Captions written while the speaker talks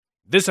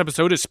This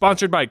episode is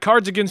sponsored by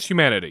Cards Against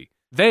Humanity.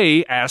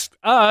 They asked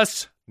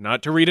us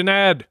not to read an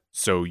ad,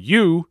 so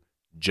you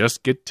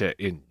just get to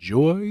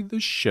enjoy the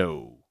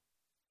show.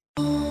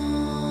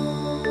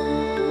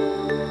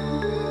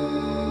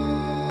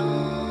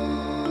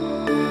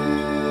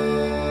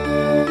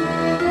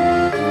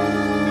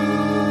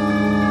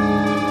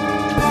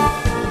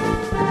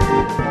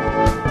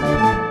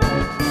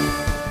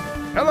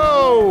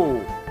 Hello!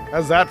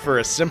 How's that for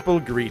a simple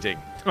greeting?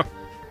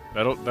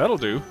 That'll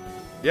do.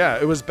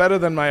 Yeah, it was better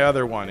than my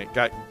other one. It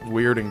got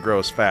weird and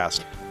gross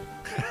fast.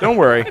 Don't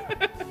worry.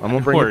 I'm going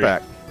to bring it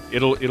back.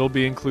 It'll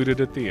be included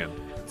at the end.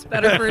 It's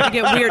better for it to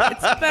get weird. It's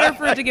better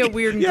for it to get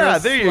weird and yeah,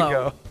 gross there you slow.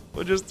 go.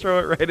 We'll just throw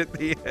it right at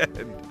the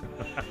end.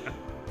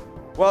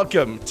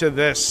 Welcome to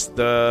this,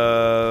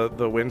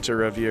 the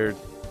winter of your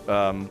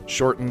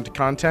shortened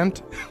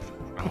content.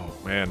 Oh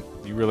man,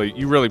 you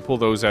really pull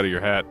those out of your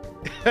hat.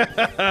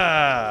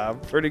 I'm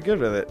pretty good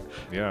with it.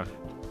 Yeah.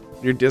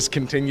 Your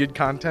discontinued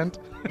content.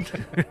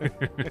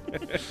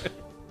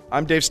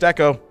 I'm Dave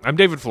Stecco. I'm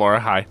David Flora.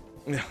 Hi.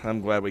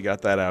 I'm glad we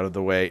got that out of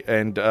the way.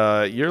 And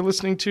you're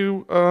listening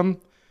to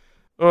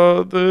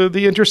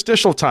the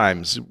interstitial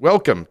times.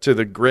 Welcome to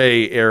the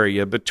gray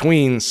area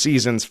between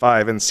seasons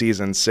 5 and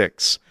season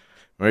 6,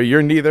 where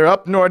you're neither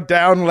up nor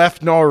down,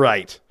 left nor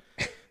right.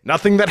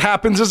 Nothing that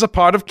happens is a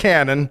part of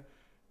canon,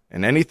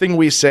 and anything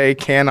we say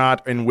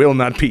cannot and will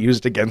not be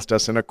used against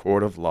us in a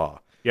court of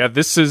law. Yeah,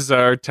 this is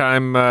our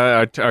time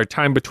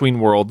time between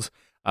worlds.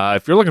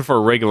 If you're looking for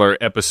a regular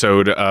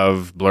episode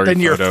of Blurry Then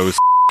you're Photos,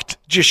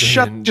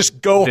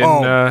 just go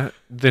home.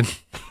 Then,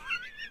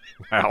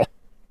 wow.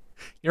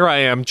 Here I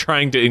am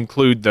trying to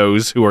include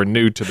those who are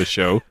new to the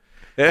show.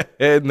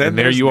 and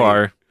there you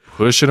are,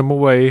 pushing them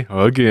away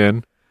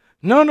again.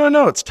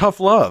 No, it's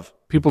tough love.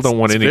 People don't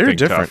want anything very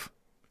different.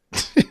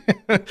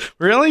 tough.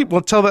 Really?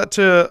 Well, tell that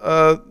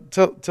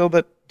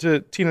to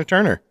Tina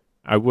Turner.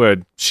 I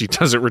would. She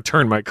doesn't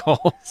return my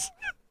calls.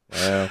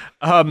 You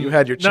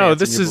had your chance. No,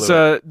 this is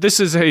a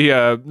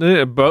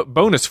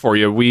bonus for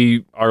you.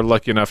 We are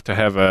lucky enough to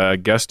have a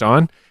guest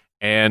on,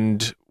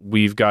 and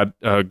we've got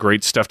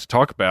great stuff to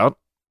talk about.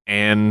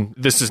 And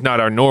this is not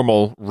our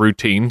normal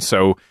routine,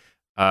 so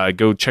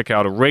go check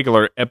out a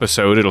regular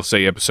episode. It'll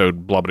say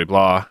episode blah blah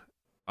blah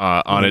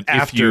on it.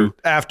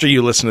 After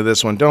you listen to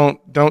this one,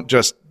 don't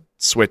just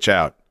switch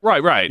out.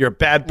 Right. You're a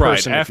bad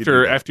person. Right.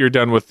 After you're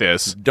done with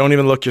this, don't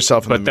even look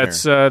yourself in the mirror.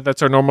 But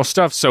that's our normal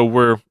stuff. So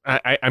we're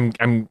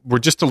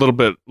just a little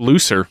bit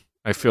looser.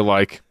 I feel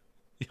like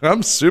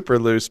I'm super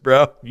loose,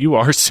 bro. You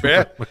are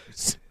super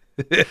loose.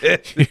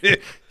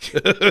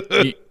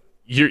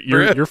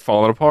 You're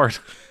falling apart.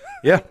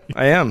 Yeah,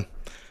 I am.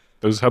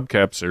 Those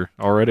hubcaps are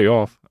already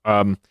off.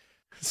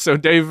 So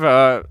Dave,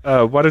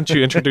 why don't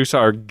you introduce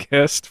our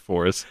guest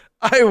for us?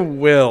 I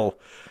will.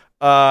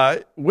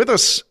 With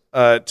us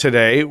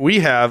today, we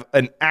have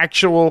an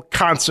actual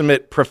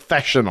consummate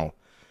professional,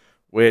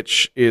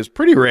 which is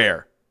pretty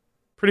rare.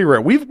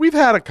 We've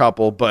had a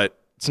couple, but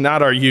it's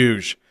not our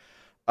usual.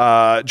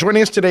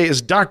 Joining us today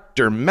is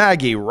Dr.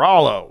 Maggie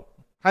Rollo.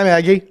 Hi,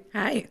 Maggie.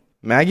 Hi.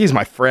 Maggie's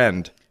my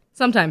friend.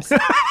 Sometimes.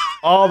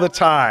 All the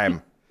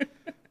time.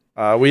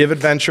 We have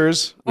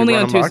adventures. Only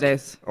on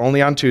Tuesdays.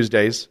 Only on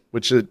Tuesdays,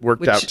 which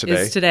worked out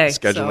today. Is today.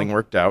 Scheduling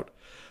worked out.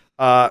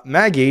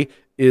 Maggie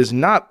is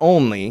not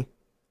only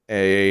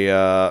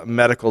a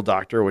medical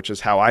doctor, which is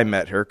how I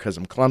met her because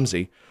I'm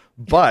clumsy,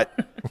 but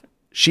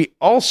she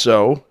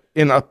also,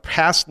 in a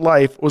past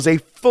life, was a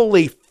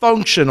fully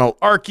functional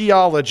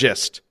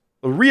archaeologist.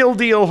 A real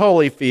deal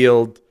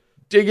Holyfield,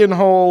 digging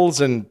holes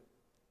and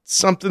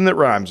something that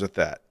rhymes with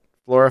that.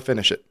 Flora,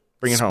 finish it.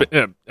 Bring it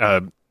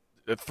home.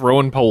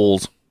 Throwing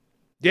poles.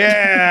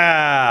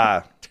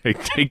 Yeah!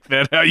 Take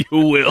that how you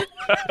will.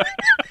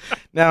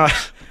 Now,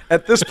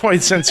 at this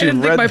point, since I you've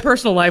didn't think my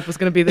personal life was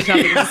going to be the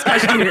topic of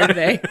discussion here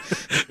today.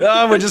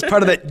 Oh, we're just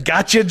part of that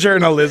gotcha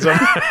journalism.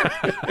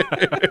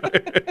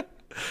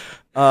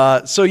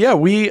 So yeah,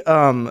 we,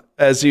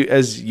 as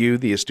you,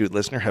 the astute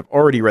listener, have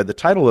already read the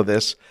title of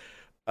this.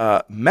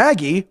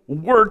 Maggie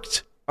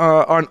worked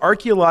on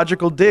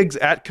archaeological digs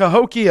at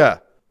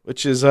Cahokia,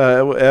 which is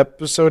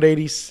episode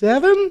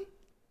 87?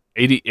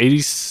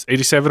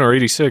 87 or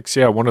 86,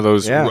 yeah, one of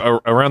those,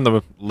 around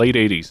the late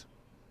 80s.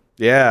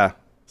 Yeah,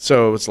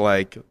 so it was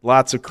like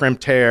lots of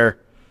crimped hair,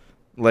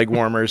 leg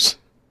warmers.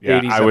 Yeah,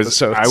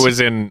 80s I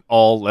was in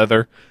all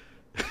leather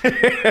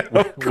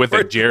with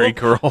a jerry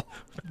curl.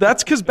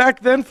 That's because back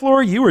then,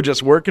 Flora, you were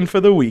just working for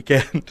the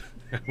weekend.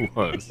 I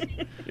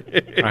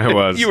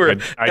was. You were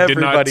I did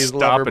not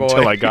stop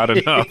until I got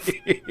enough.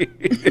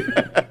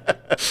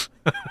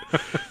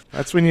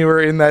 That's when you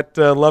were in that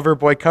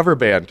Loverboy cover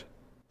band.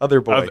 Other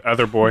boy,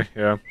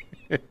 yeah.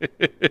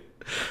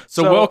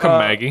 So welcome,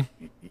 Maggie.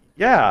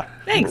 Yeah.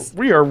 Thanks.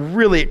 We are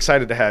really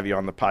excited to have you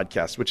on the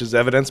podcast, which is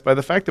evidenced by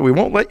the fact that we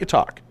won't let you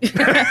talk.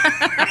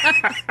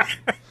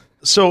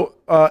 So,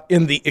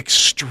 in the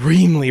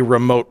extremely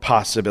remote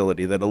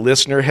possibility that a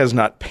listener has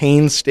not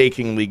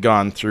painstakingly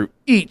gone through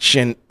each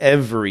and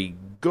every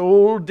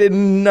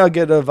golden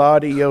nugget of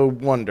audio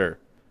wonder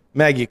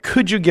Maggie,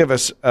 could you give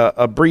us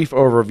a brief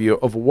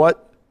overview of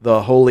what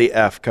the Holy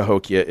F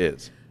Cahokia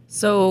is?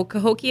 So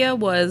Cahokia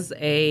was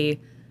a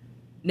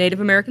Native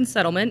American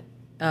settlement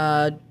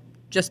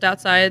just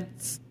outside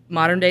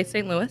modern-day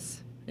St.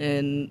 Louis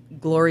in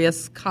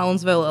glorious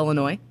Collinsville,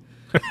 Illinois.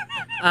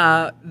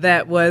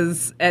 That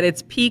was at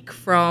its peak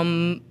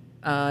from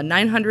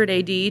 900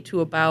 AD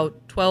to about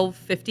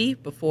 1250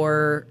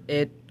 before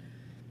it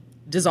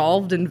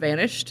dissolved and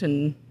vanished,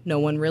 and no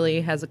one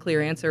really has a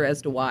clear answer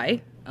as to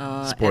why.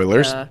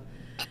 Spoilers.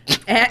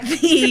 At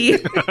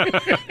the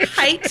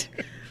height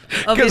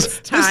of its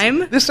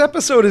time. This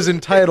episode is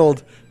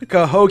entitled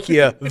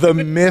Cahokia, the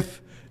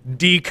myth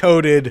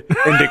decoded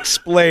and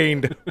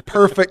explained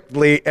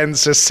perfectly and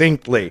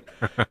succinctly.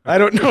 I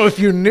don't know if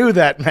you knew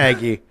that,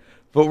 Maggie,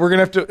 but we're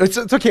going to have to...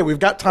 It's okay, we've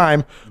got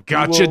time.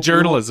 Gotcha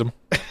journalism.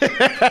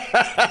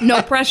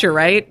 No pressure,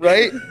 right?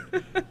 Right?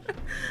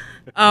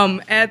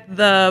 At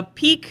the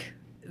peak,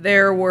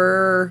 there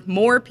were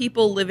more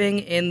people living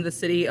in the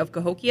city of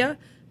Cahokia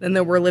than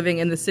there were living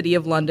in the city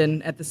of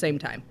London at the same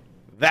time.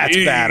 That's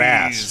Jeez.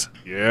 badass.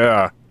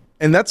 Yeah.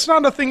 And that's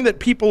not a thing that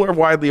people are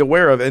widely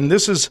aware of. And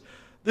this is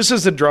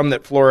a drum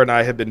that Flora and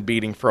I have been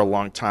beating for a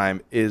long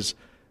time, is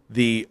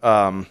the,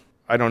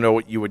 I don't know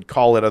what you would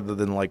call it other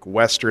than like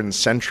Western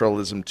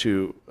centralism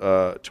to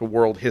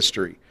world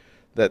history.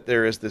 That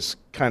there is this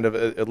kind of,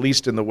 at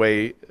least in the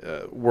way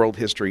world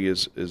history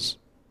is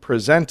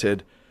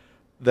presented,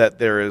 that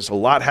there is a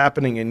lot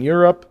happening in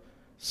Europe.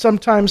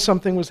 Sometimes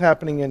something was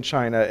happening in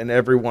China and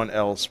everyone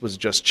else was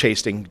just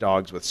chasing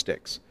dogs with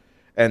sticks.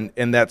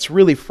 And that's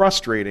really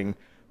frustrating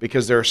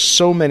because there are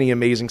so many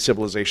amazing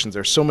civilizations.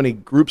 There are so many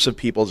groups of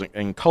peoples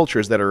and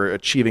cultures that are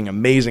achieving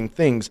amazing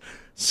things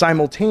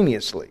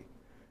simultaneously.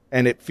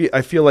 And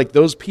I feel like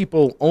those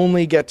people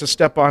only get to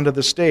step onto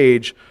the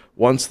stage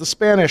once the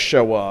Spanish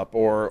show up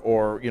or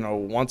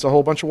once a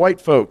whole bunch of white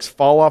folks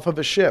fall off of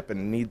a ship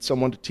and need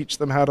someone to teach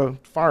them how to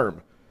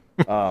farm.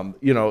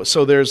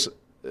 So there's...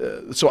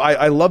 So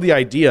I love the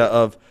idea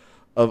of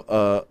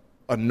a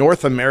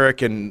North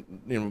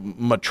American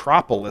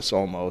metropolis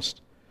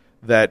almost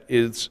that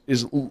is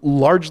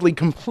largely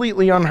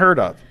completely unheard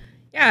of.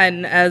 Yeah,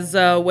 and as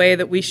a way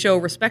that we show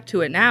respect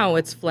to it now,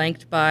 it's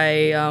flanked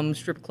by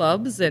strip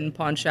clubs and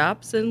pawn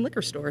shops and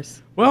liquor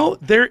stores. Well,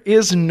 there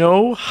is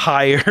no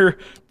higher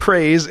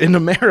praise in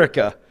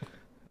America.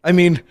 I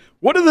mean,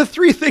 what are the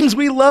three things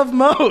we love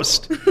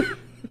most?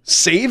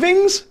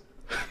 Savings?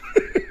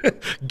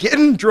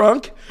 Getting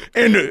drunk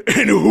and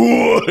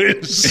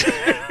whores.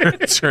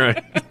 That's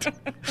right.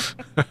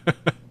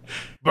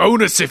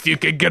 Bonus if you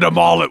can get them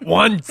all at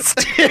once.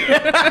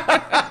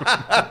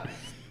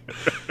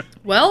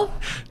 Well,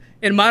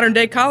 in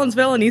modern-day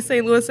Collinsville and East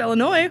St. Louis,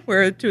 Illinois,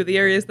 where two of the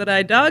areas that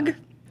I dug,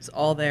 it's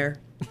all there.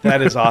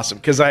 That is awesome,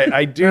 because I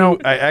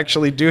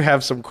actually do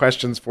have some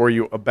questions for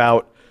you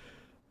about,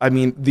 I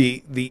mean,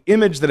 the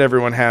image that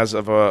everyone has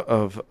of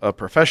a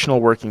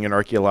professional working an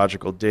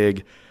archaeological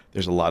dig.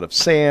 There's a lot of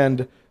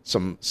sand,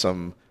 some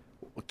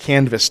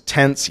canvas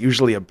tents,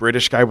 usually a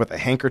British guy with a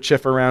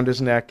handkerchief around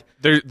his neck.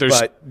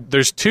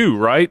 There's two,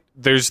 right?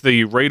 There's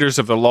the Raiders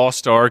of the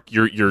Lost Ark.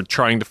 You're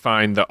trying to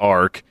find the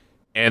Ark,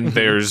 and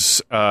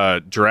there's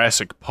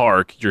Jurassic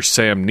Park. You're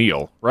Sam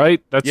Neill,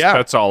 right?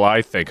 That's all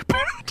I think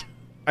about.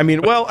 I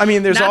mean,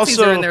 there's Nazis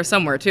also are in there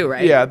somewhere too,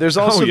 right? Yeah, there's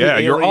also the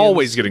aliens. You're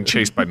always getting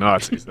chased by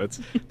Nazis.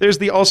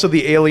 There's also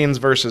the Aliens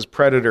versus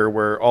Predator,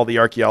 where all the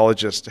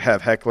archaeologists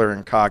have Heckler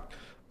and Koch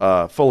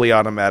fully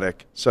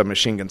automatic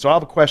submachine gun. So I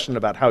have a question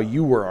about how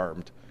you were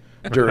armed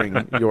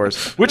during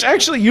yours, which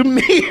actually you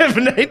may have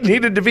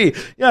needed to be.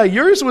 Yeah,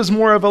 yours was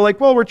more of a like,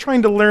 well, we're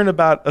trying to learn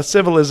about a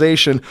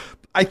civilization.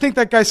 I think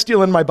that guy's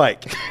stealing my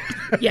bike.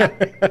 Yeah.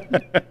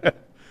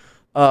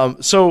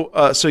 So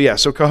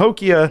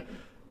Cahokia,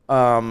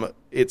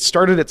 it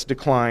started its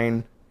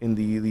decline in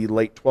the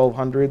late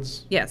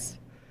 1200s. Yes.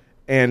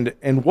 And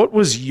what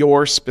was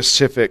your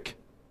specific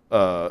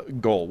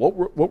goal?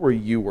 What were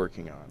you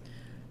working on?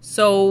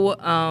 So,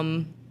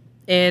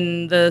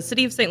 in the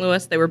city of St.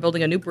 Louis, they were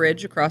building a new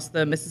bridge across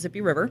the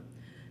Mississippi River.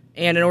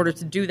 And in order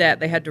to do that,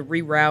 they had to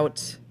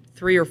reroute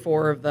 3 or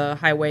 4 of the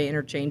highway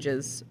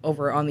interchanges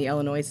over on the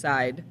Illinois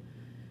side.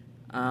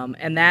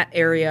 And that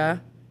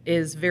area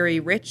is very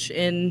rich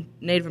in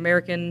Native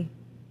American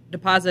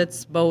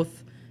deposits,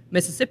 both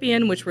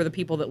Mississippian, which were the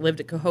people that lived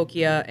at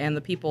Cahokia, and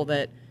the people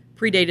that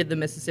predated the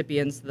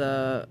Mississippians,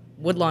 the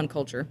Woodlawn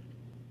culture.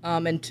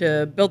 And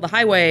to build the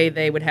highway,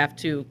 they would have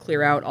to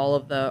clear out all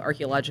of the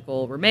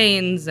archaeological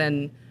remains,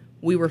 and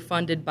we were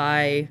funded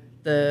by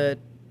the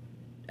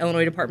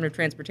Illinois Department of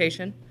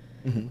Transportation,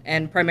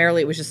 and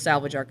primarily it was just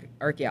salvage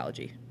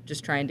archaeology,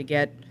 just trying to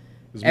get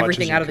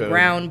everything out of the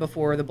ground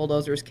before the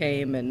bulldozers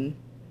came and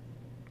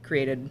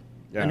created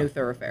a new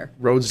thoroughfare.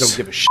 Roads don't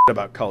give a shit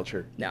about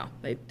culture. No,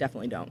 they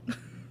definitely don't.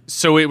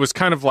 So it was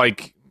kind of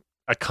like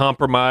a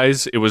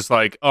compromise. It was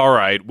like, all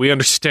right, we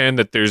understand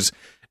that there's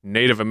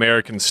Native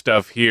American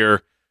stuff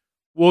here.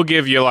 We'll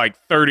give you like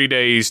 30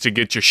 days to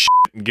get your shit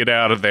and get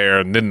out of there,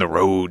 and then the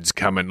road's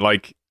coming.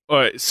 Like,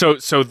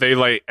 So they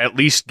like at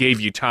least gave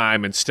you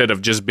time instead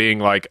of just being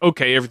like,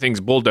 okay, everything's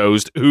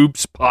bulldozed.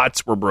 Oops,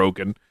 pots were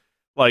broken.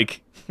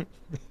 Like,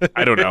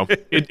 I don't know.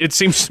 It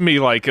seems to me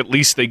like at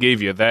least they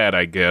gave you that,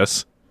 I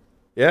guess.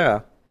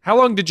 Yeah. How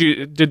long did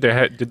they?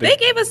 They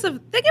gave us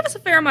a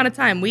fair amount of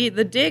time.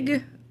 The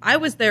dig. I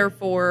was there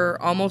for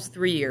almost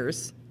 3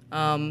 years,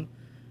 and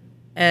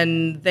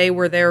they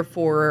were there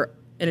for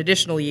an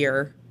additional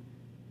year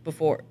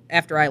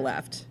after I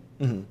left.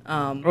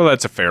 Mm-hmm. Well,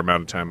 that's a fair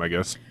amount of time, I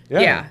guess.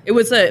 Yeah. It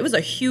was a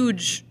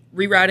huge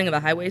rerouting of the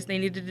highways they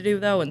needed to do,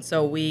 though, and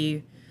so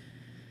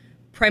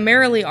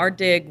primarily our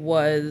dig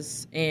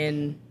was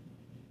in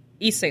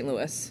East St.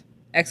 Louis,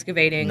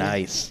 excavating.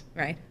 Nice.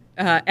 Right.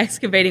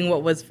 Excavating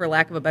what was, for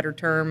lack of a better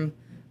term,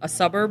 a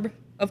suburb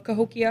of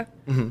Cahokia.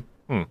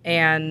 Mm-hmm.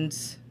 And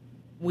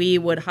we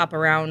would hop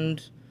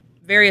around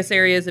various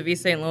areas of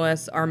East St.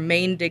 Louis. Our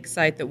main dig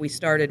site that we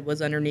started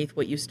was underneath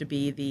what used to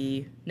be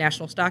the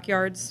National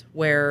Stockyards,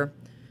 where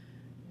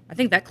I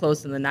think that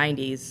closed in the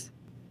 90s.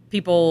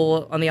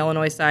 People on the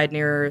Illinois side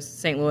near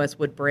St. Louis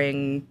would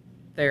bring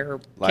their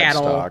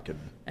livestock cattle,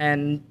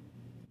 and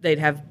they'd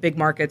have big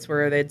markets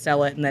where they'd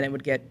sell it, and then it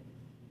would get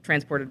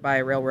transported by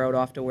railroad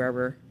off to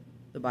wherever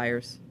the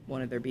buyers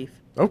wanted their beef.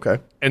 Okay.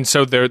 And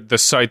so the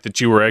site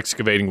that you were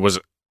excavating was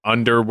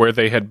under where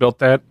they had built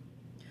that?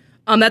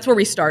 That's where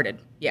we started,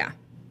 yeah.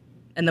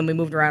 And then we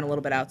moved around a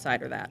little bit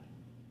outside of that.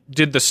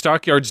 Did the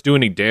stockyards do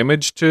any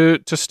damage to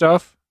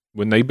stuff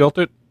when they built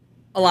it?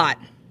 A lot.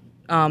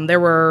 There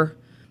were,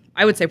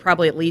 I would say,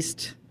 probably at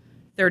least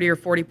 30 or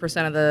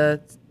 40%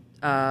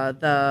 of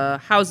the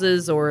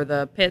houses or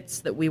the pits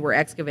that we were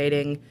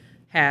excavating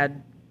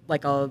had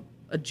like a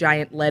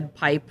giant lead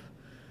pipe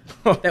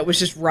that was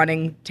just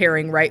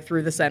tearing right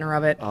through the center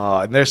of it.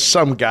 And there's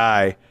some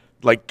guy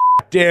like,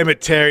 damn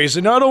it, Terry, there's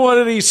another one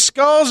of these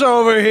skulls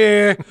over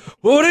here.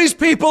 What are these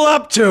people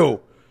up to?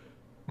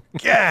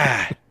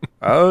 God.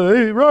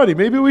 Hey, Roddy,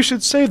 maybe we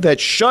should save that.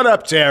 Shut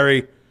up,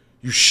 Terry.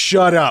 You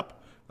shut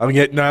up. I'm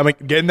getting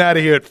out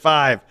of here at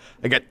 5.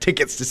 I got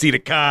tickets to see the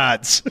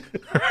cards.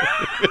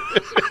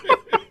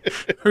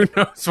 Who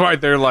knows why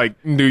they're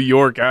like New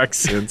York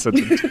accents at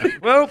the time?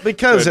 Well,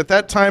 because at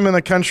that time in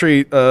the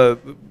country,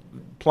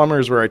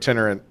 plumbers were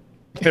itinerant.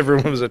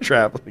 Everyone was a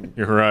traveling.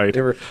 You're right.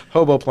 They were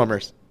hobo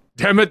plumbers.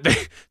 Damn it,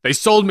 they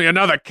sold me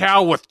another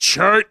cow with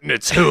chert in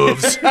its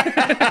hooves.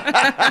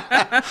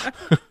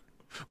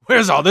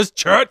 Where's all this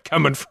chert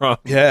coming from?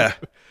 Yeah.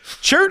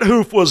 Chert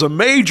hoof was a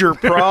major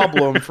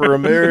problem for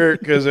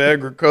America's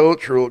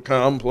agricultural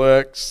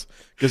complex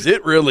because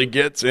it really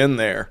gets in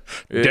there.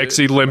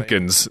 Dexy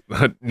Limpkins,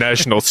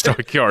 National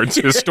Stockyards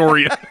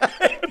historian.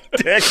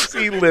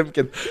 Dexy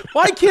Limpkins.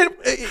 Why can't...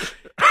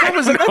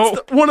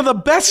 That's one of the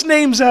best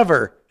names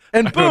ever.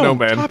 And boom, don't know,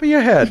 man. Top of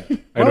your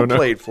head. Well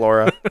played,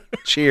 Flora.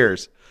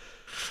 Cheers.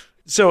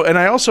 So, and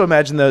I also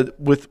imagine that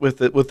with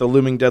the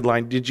looming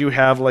deadline, did you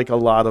have like a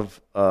lot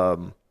of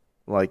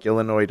like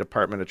Illinois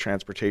Department of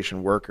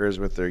Transportation workers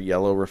with their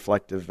yellow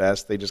reflective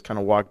vests? They just kind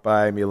of walk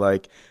by and be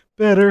like,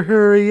 "Better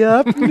hurry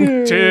up,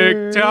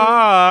 tick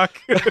tock."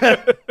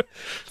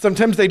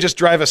 Sometimes they just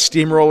drive a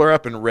steamroller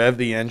up and rev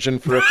the engine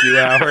for a few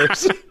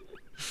hours.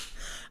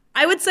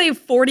 I would say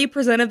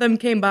 40% of them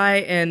came by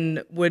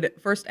and would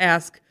first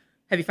ask,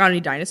 "Have you found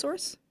any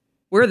dinosaurs?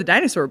 Where are the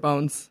dinosaur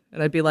bones?"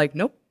 And I'd be like,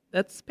 "Nope,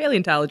 that's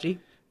paleontology."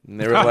 And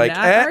they were like,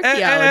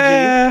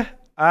 archaeology.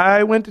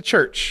 I went to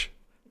church.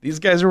 These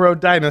guys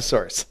rode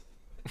dinosaurs.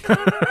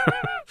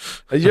 Have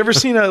you ever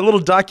seen a little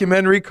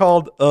documentary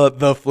called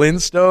The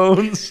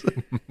Flintstones?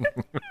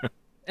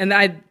 And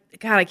I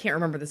can't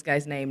remember this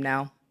guy's name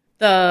now.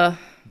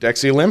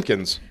 Dexy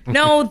Limpkins.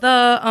 No,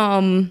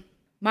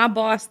 my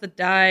boss that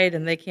died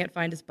and they can't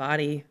find his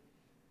body.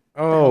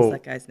 Oh, what's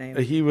that guy's name?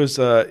 He was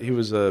a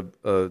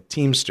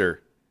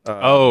teamster.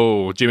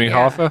 Jimmy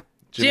Hoffa?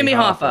 Jimmy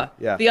Hoffa.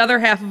 Yeah. The other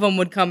half of them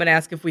would come and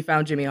ask if we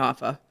found Jimmy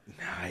Hoffa.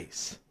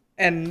 Nice.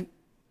 And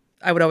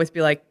I would always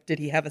be like, did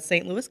he have a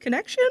St. Louis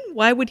connection?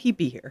 Why would he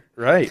be here?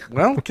 Right.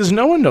 Well, because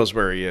no one knows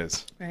where he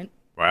is. Right.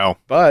 Wow.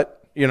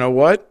 But you know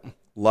what?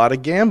 A lot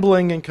of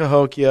gambling in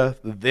Cahokia.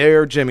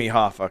 There, Jimmy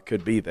Hoffa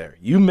could be there.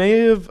 You may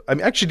have. I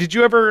mean, actually, did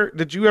you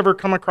ever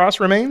come across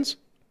remains?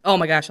 Oh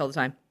my gosh, all the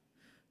time.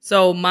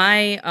 So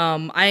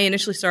I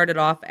initially started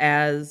off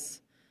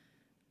as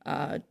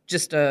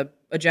just a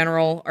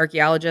general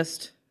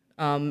archaeologist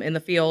in the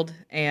field,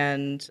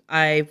 and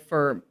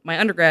for my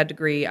undergrad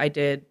degree, I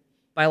did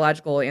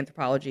biological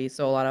anthropology,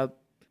 so a lot of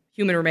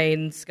human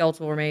remains,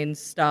 skeletal remains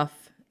stuff,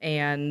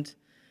 and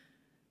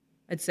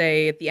I'd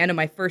say at the end of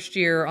my first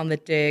year on the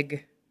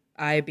dig,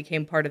 I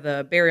became part of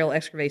the burial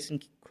excavation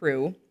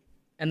crew,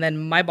 and then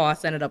my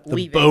boss ended up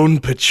leaving. Bone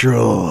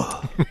Patrol.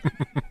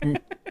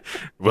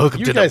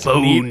 Welcome to the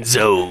Bone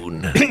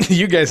Zone.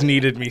 You guys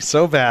needed me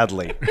so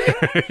badly.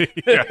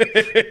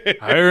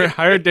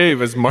 Hire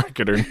Dave as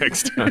marketer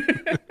next time.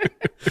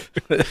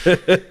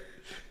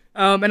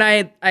 And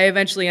I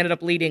eventually ended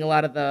up leading a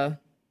lot of the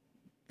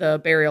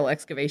burial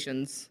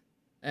excavations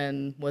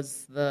and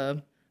was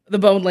the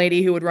bone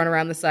lady who would run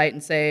around the site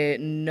and say,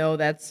 "No,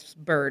 that's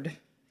bird.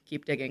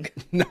 Keep digging."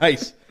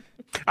 Nice.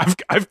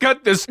 I've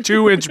got this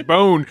 2-inch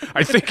bone.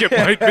 I think it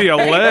might be a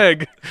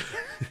leg.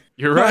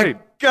 You're right.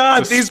 My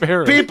God, It's a these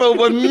sparrow. people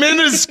were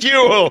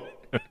minuscule.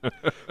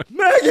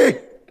 Maggie,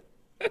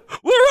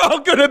 we're all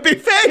going to be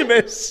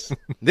famous.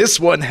 This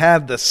one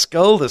had the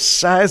skull the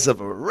size of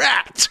a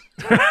rat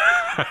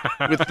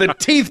with the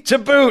teeth to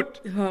boot.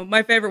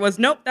 My favorite was,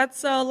 nope,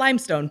 that's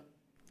limestone.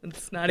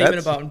 It's not even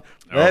a bone.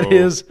 That Oh.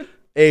 is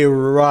a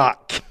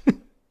rock.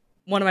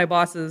 One of my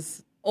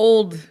bosses,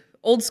 old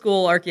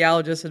school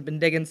archaeologist, had been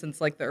digging since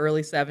like the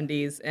early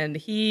 70s,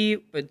 and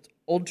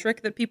old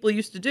trick that people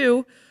used to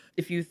do,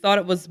 if you thought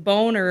it was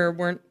bone or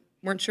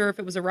weren't sure if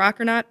it was a rock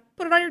or not,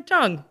 put it on your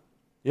tongue.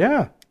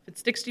 Yeah. If it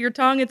sticks to your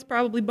tongue, it's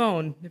probably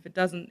bone. If it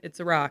doesn't, it's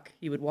a rock.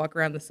 He would walk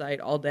around the site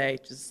all day,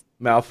 just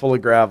Mouthful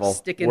of gravel,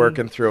 Sticking-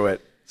 working through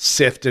it,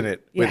 sifting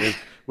it Yeah.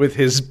 with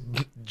his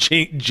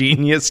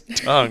genius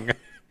tongue.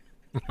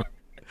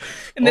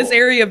 in this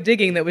area of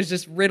digging that was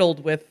just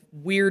riddled with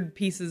weird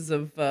pieces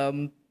of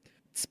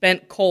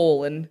spent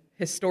coal and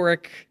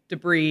historic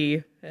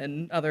debris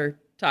and other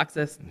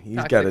toxic He's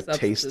toxic got to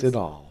substances. taste it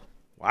all.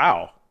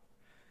 Wow.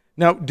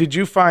 Now, did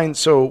you find,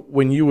 so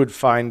when you would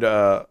find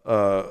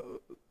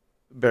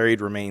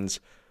buried remains,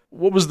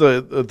 what was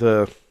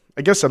the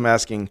I guess I'm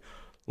asking,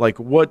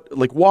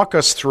 walk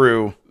us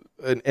through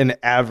an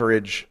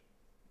average,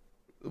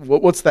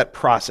 what's that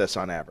process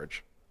on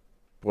average?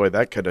 Boy,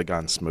 that could have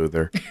gone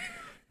smoother.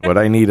 What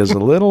I need is a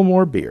little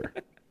more beer.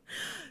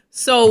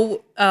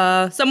 So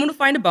someone would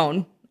find a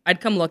bone. I'd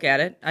come look at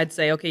it. I'd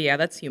say, okay, yeah,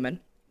 that's human.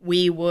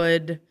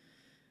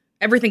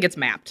 Everything gets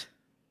mapped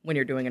when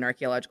you're doing an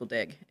archaeological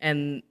dig.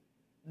 And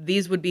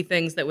these would be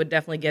things that would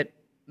definitely get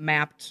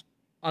mapped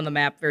on the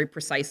map very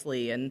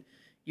precisely. And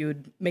you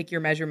would make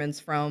your measurements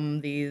from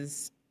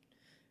these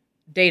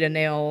data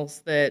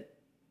nails that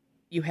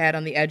you had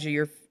on the edge of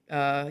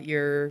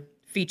your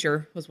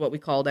feature, was what we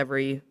called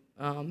everything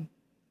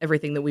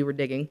that we were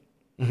digging.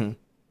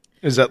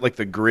 Is that like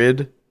the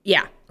grid?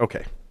 Yeah.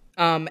 Okay.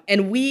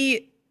 And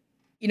we,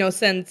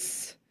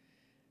 since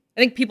I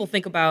think people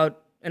think about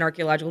an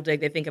archaeological dig,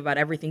 they think about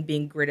everything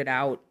being gridded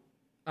out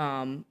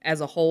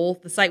as a whole.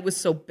 The site was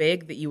so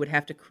big that you would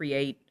have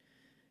to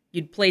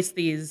you'd place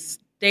these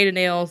data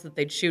nails that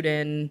they'd shoot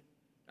in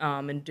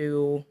and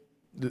do.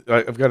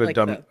 I've got Like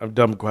a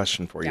dumb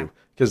question for Yeah. you,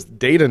 because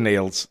data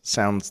nails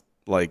sounds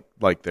like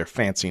they're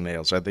fancy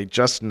nails. Are they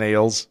just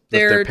nails that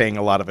they're paying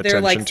a lot of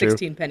attention They're like to?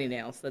 16 penny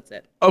nails. That's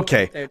it.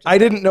 Okay. They're just- I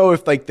didn't know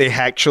if they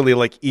actually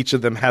each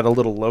of them had a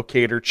little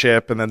locator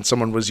chip and then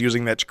someone was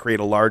using that to create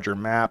a larger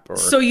map or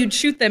So you'd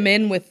shoot them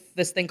in with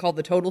this thing called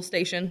the total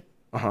station.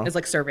 Uh-huh. It's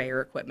like surveyor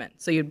equipment.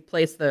 So you'd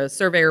place the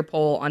surveyor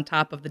pole on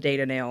top of the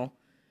data nail.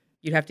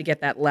 You'd have to get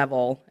that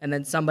level, and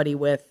then somebody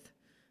with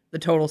the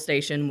total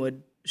station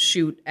would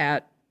shoot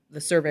at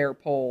the surveyor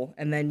pole,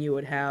 and then you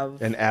would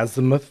have an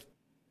azimuth.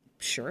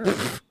 sure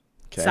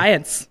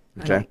science.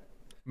 Okay.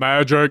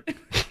 Magic.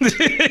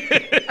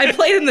 I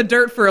played in the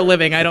dirt for a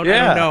living. I don't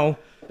know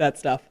that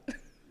stuff.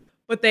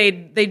 But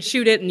they'd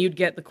shoot it, and you'd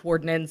get the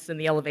coordinates and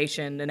the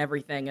elevation and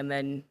everything, and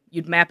then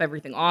you'd map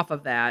everything off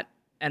of that,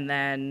 and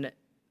then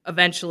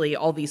eventually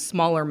all these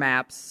smaller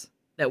maps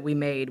that we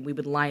made, we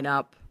would line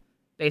up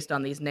based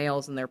on these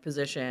nails and their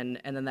position,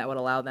 and then that would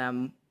allow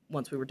them,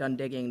 once we were done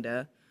digging,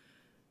 to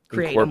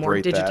create a more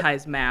Incorporate that.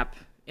 digitized map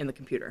in the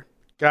computer.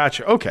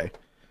 Gotcha. Okay.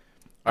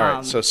 All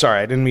right. So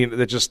sorry, I didn't mean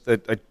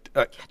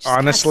that.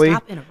 Honestly,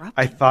 stop interrupting.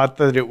 I thought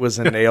that it was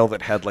a nail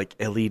that had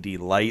LED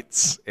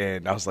lights,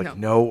 and I was like,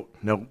 nope,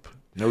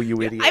 no,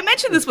 you idiot. I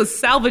mentioned this was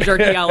salvage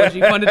archaeology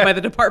funded by the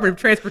Department of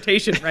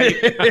Transportation, right?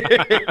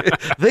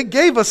 They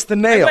gave us the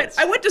nails.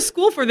 I went to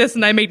school for this,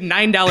 and I made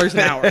 $9 an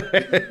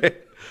hour.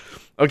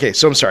 Okay,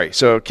 so I'm sorry.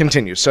 So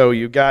continue. So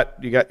you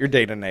got your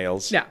data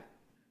nails. Yeah.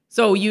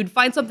 So you'd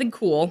find something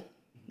cool,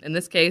 in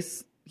this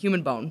case,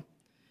 human bone.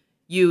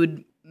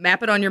 You'd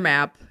map it on your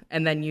map,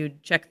 and then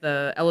you'd check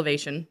the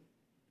elevation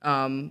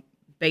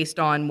based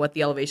on what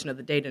the elevation of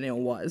the data nail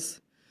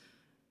was.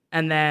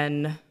 And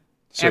then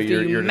So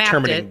after you're mapped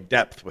determining it,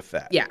 depth with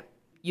that. yeah,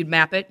 you'd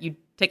map it. You'd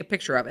take a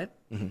picture of it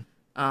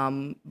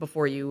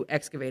before you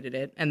excavated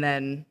it. And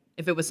then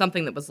if it was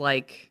something that was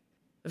like,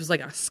 if it was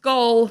like a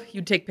skull,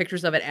 you'd take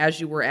pictures of it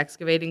as you were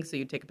excavating. So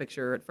you'd take a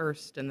picture at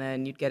first, and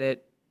then you'd get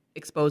it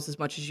exposed as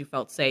much as you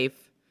felt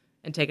safe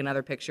and take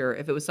another picture.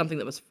 If it was something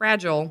that was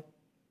fragile,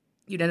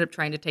 you'd end up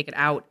trying to take it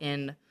out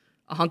in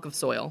a hunk of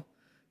soil.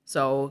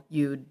 So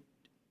you'd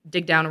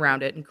dig down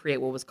around it and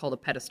create what was called a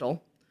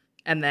pedestal.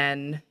 And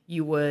then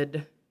you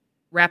would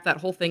wrap that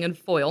whole thing in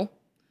foil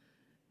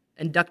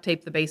and duct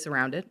tape the base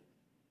around it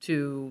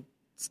to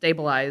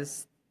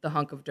stabilize the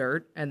hunk of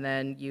dirt. And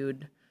then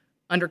you'd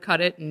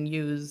undercut it and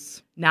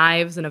use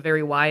knives and a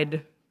very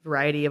wide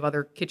variety of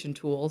other kitchen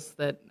tools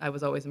that I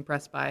was always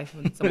impressed by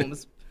when someone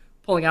was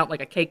pulling out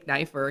like a cake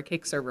knife or a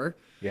cake server.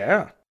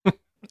 Yeah.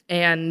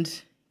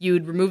 And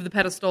you'd remove the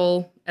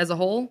pedestal as a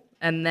whole,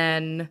 and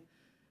then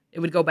it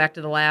would go back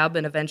to the lab.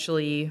 And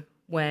eventually,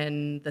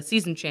 when the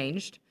season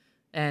changed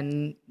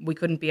and we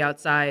couldn't be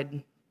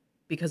outside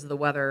because of the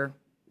weather,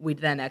 we'd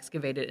then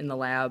excavate it in the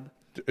lab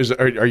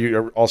Are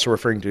you also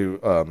referring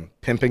to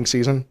pimping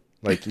season?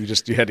 Like you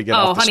had to get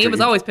off Oh, the honey, street. it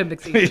was always pimping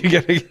season.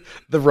 You get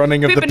the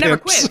running of Pimping the never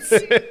pimps.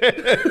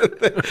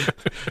 quits.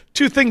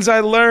 2 things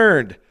I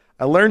learned.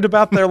 I learned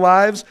about their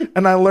lives,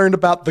 and I learned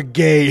about the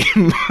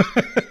game.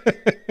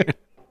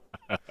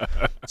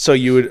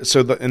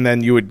 And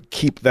then you would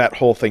keep that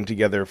whole thing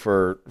together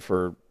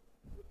for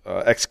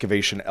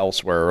excavation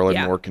elsewhere or in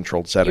a more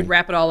controlled setting. You'd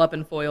wrap it all up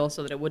in foil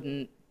so that it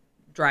wouldn't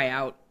dry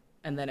out,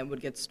 and then it would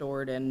get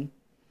stored in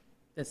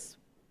this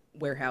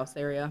warehouse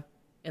area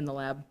in the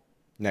lab.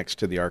 Next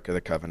to the Ark of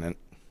the Covenant.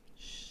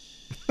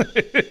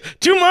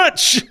 Too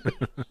much!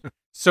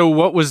 So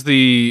what was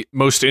the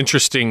most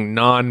interesting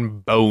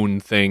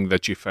non-bone thing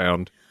that you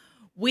found?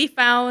 We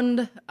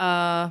found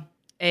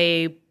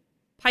a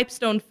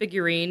pipestone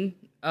figurine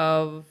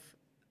of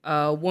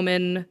a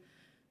woman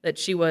that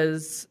she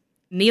was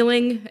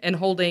kneeling and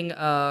holding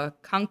a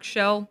conch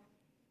shell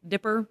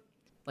dipper,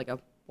 like a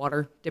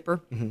water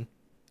dipper. Mm-hmm.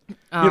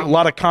 A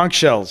lot of conch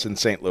shells in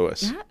St.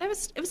 Louis. Yeah,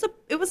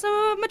 it was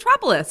a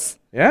metropolis.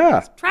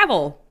 Yeah.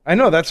 Travel. I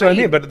know, that's what I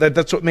mean, but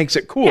that's what makes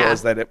it cool,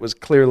 is that it was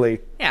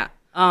clearly... Yeah.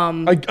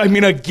 I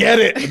get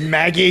it,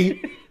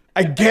 Maggie.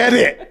 I get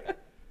it.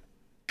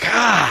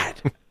 God.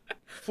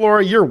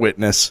 Flora, you're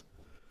witness.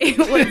 It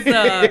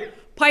was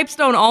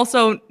pipestone,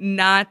 also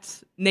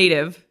not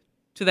native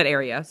to that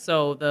area,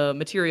 so the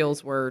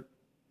materials were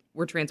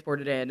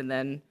transported in, and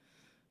then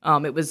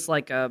it was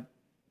like a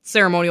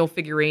ceremonial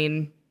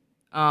figurine.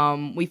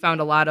 We found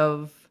a lot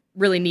of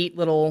really neat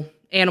little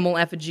animal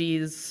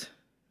effigies,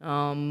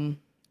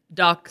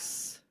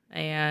 ducks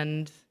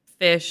and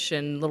fish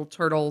and little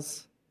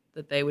turtles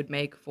that they would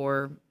make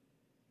for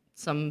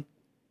some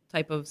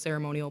type of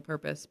ceremonial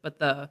purpose. But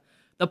the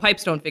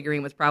pipestone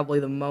figurine was probably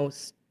the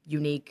most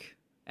unique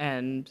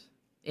and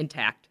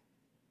intact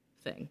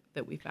thing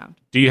that we found.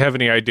 Do you have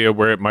any idea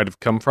where it might have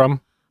come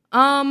from?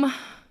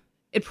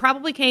 It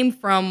probably came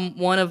from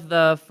one of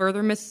the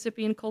further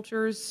Mississippian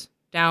cultures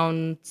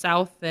down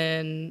south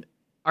in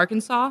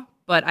Arkansas,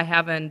 but I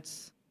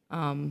haven't.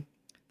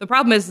 The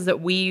problem is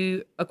that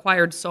we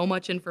acquired so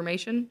much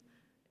information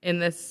in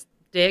this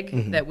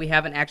dig that we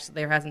haven't actually.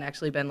 There hasn't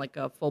actually been like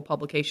a full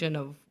publication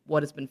of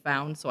what has been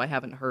found, so I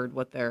haven't heard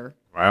what their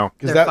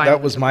because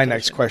that was my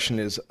next question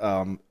is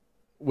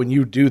when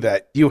you do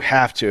that, you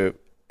have to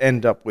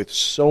end up with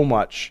so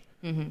much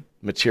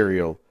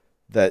material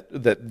that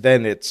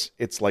then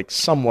it's like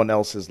someone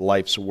else's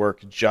life's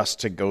work just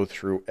to go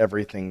through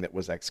everything that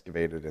was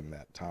excavated in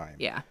that time.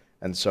 Yeah.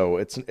 And so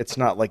it's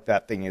not like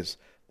that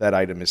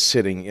item is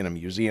sitting in a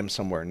museum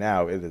somewhere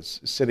now. It is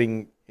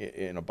sitting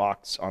in a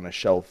box on a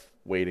shelf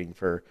waiting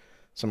for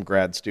some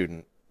grad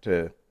student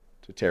to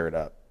tear it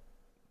up.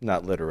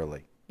 Not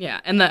literally. Yeah,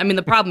 and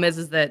the problem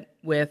is that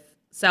with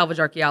salvage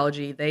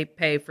archaeology, they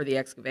pay for the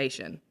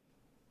excavation.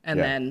 And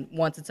then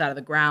once it's out of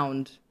the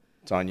ground,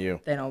 it's on you.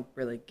 They don't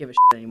really give a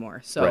shit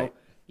anymore. So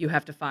you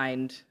have to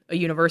find a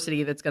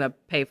university that's going to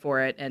pay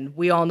for it. And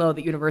we all know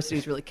that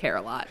universities really care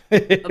a lot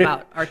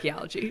about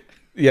archaeology.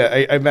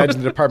 Yeah, I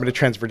imagine the Department of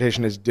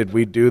Transportation is, did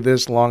we do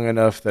this long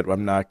enough that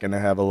I'm not going to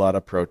have a lot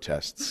of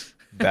protests?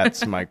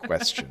 That's my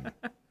question.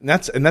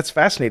 And that's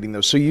fascinating,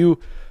 though. So you,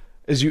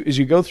 as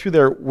you go through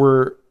there,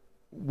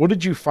 what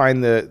did you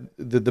find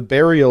the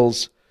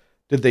burials?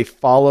 Did they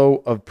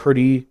follow a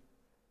pretty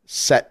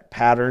set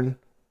pattern?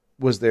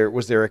 Was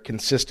there a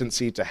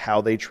consistency to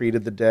how they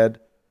treated the dead,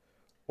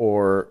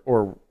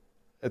 or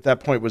at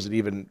that point was it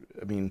even?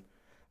 I mean,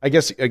 I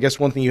guess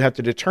one thing you have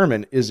to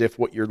determine is if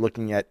what you're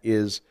looking at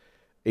is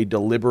a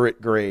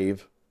deliberate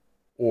grave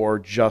or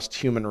just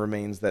human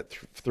remains that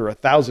through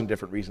 1,000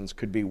 different reasons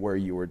could be where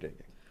you were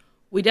digging.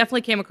 We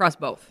definitely came across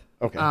both.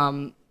 Okay.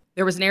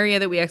 There was an area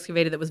that we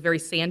excavated that was very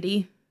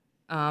sandy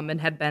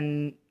and had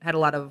a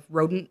lot of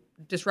rodent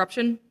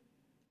disruption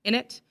in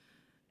it,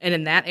 and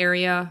in that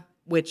area,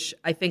 which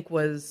I think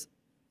was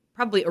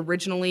probably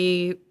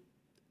originally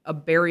a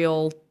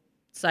burial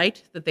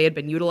site that they had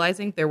been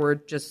utilizing. There were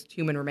just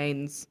human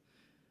remains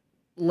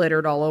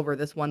littered all over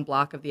this one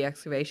block of the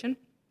excavation.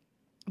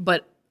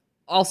 But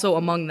also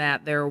among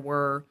that, there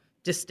were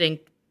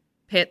distinct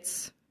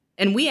pits.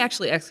 And we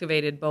actually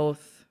excavated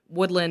both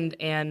woodland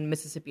and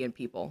Mississippian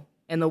people.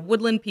 And the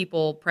woodland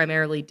people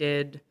primarily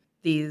did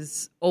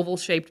these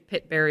oval-shaped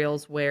pit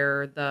burials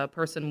where the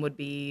person would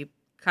be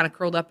kind of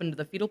curled up into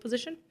the fetal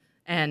position.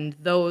 And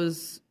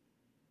those,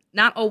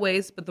 not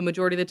always, but the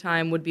majority of the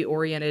time, would be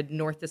oriented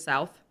north to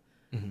south.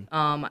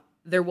 Mm-hmm.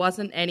 There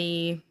wasn't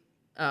any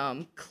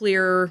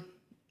clear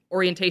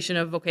orientation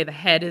of, okay, the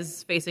head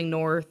is facing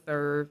north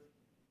or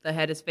the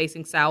head is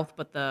facing south,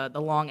 but the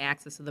long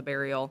axis of the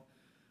burial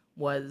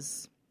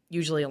was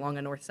usually along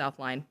a north-south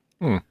line.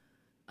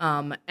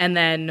 And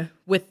then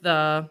with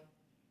the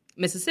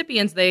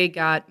Mississippians, they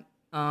got,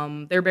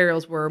 their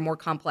burials were more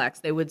complex.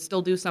 They would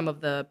still do some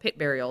of the pit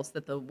burials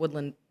that the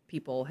woodland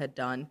people had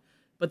done,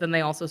 but then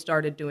they also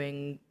started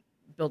building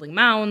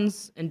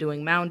mounds and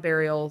doing mound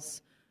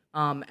burials,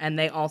 and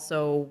they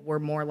also were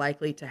more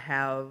likely to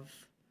have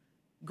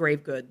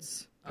grave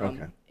goods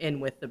in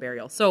with the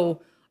burial.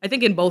 So I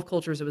think in both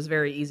cultures it was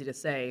very easy to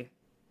say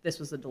this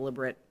was a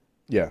deliberate.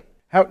 Yeah.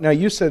 Now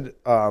you said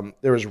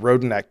there was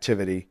rodent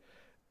activity.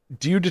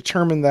 Do you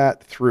determine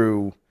that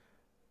through?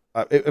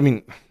 How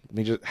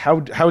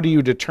do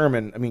you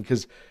determine? I mean,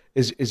 because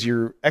as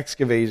you're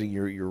excavating,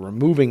 you're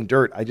removing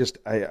dirt.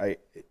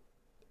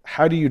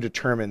 How do you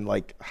determine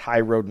like high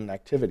rodent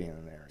activity in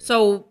an area?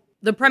 So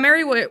the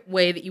primary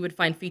way that you would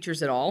find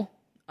features at all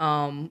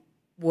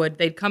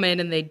they'd come in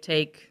and they'd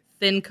take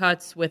thin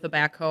cuts with a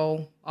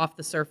backhoe off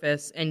the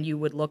surface, and you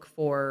would look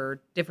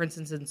for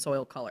differences in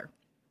soil color.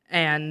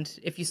 And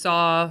if you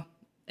saw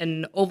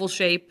an oval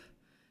shape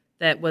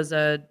that was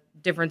a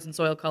difference in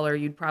soil color,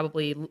 you'd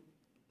probably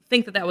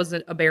think that was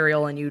a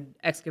burial, and you'd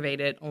excavate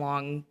it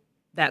along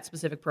that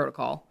specific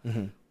protocol.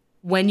 Mm-hmm.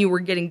 When you were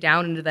getting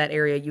down into that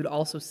area, you'd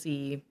also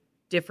see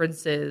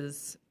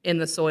differences in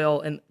the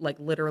soil and like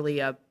literally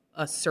a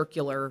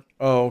circular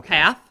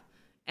path.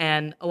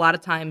 And a lot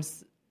of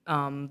times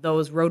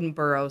those rodent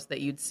burrows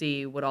that you'd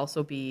see would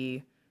also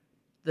be,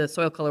 the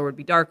soil color would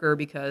be darker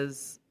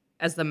because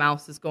as the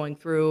mouse is going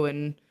through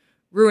and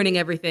ruining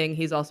everything,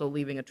 he's also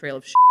leaving a trail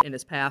of shit in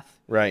his path.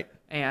 Right.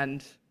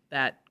 And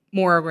that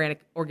more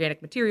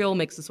organic material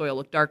makes the soil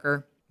look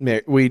darker.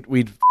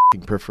 We'd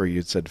prefer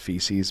you'd said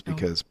feces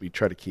because we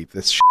try to keep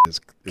this shit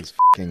as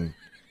fucking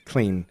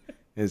clean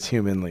as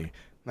humanly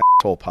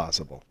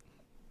possible.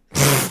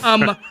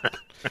 I'm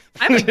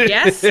a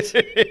guest,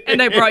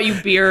 and I brought you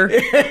beer,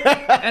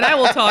 and I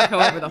will talk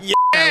however the f***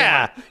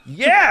 I want.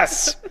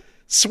 Yes!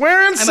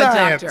 Swear in science!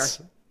 I'm a doctor.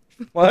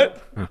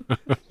 What? Did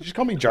you just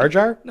call me Jar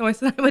Jar? No, I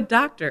said I'm a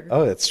doctor.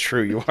 Oh, that's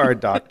true. You are a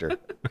doctor.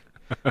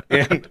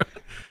 And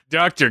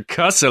Dr.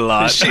 Cuss a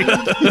lot.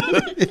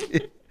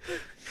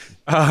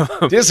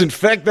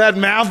 Disinfect that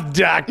mouth,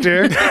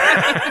 doctor.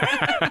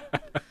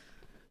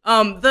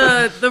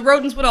 The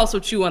rodents would also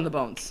chew on the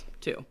bones,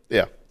 too.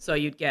 Yeah. So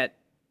you'd get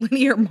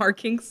linear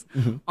markings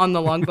on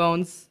the long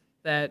bones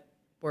that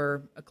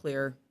were a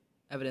clear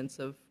evidence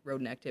of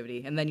rodent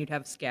activity. And then you'd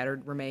have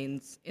scattered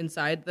remains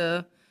inside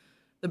the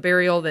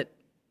burial that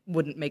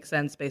wouldn't make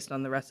sense based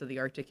on the rest of the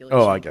articulation.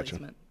 Oh, I got you.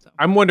 So.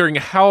 I'm wondering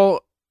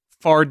how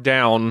far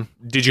down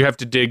did you have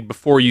to dig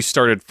before you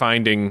started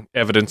finding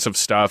evidence of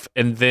stuff,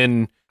 and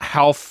then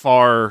how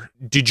far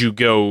did you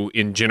go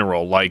in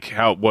general? Like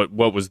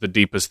what was the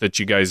deepest that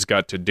you guys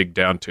got to dig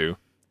down to?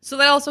 So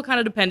that also kind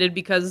of depended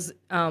because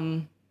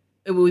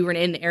we were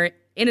in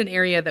an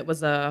area that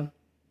was a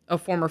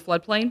former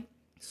floodplain.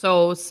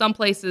 So some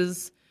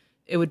places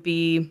it would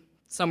be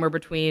somewhere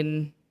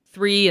between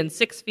 3 and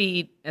 6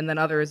 feet, and then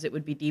others it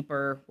would be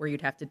deeper where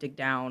you'd have to dig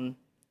down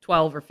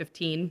 12 or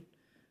 15.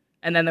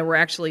 And then there were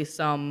actually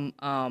some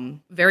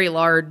very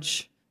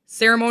large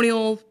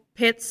ceremonial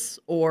pits,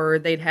 or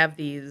they'd have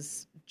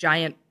these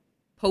giant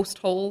post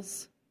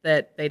holes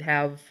that they'd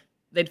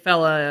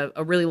fell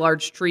a really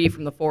large tree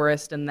from the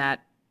forest, and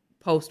that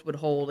post would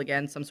hold,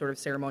 again, some sort of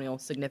ceremonial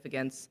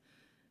significance.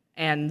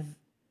 And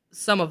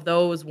some of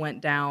those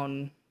went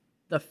down.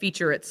 The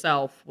feature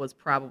itself was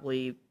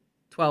probably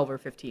 12 or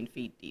 15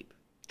 feet deep.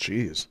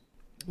 Jeez.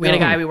 We had a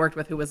guy we worked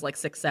with who was like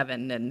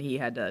 6'7", and he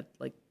had to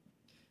like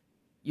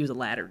use a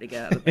ladder to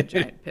get out of the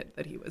giant pit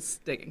that he was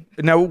digging.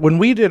 Now, when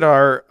we did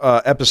our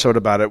episode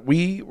about it,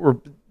 we were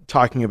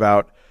talking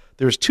about,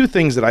 there's 2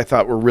 things that I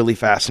thought were really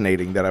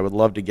fascinating that I would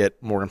love to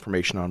get more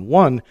information on.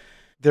 One,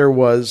 there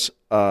was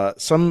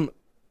some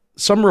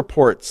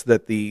reports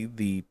that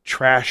the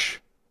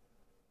trash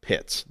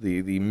pits,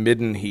 the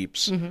midden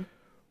heaps,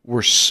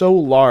 were so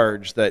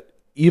large that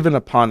even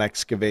upon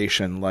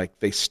excavation, like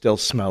they still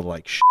smelled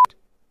like shit.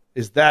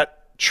 Is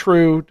that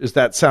true? Does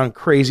that sound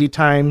crazy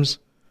times?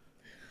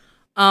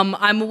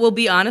 I will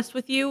be honest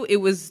with you. It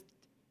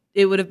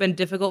would have been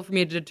difficult for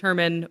me to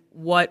determine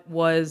what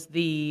was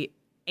the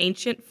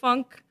ancient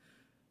funk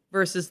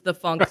versus the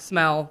funk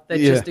smell that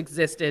just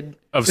existed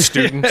of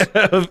students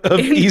of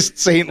East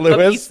St.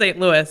 Louis. Of East St.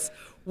 Louis.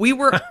 We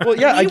were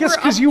I guess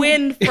because you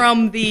upwind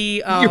from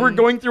the you were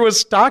going through a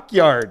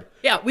stockyard.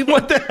 Yeah,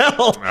 what the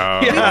hell?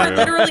 We were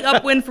literally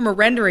upwind from a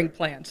rendering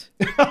plant.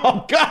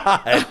 Oh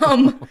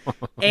God!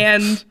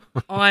 And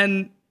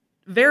on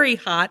very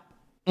hot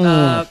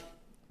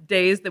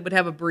days that would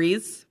have a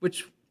breeze,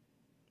 which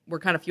were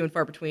kind of few and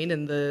far between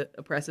in the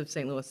oppressive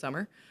St. Louis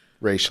summer.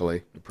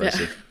 Racially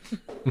oppressive.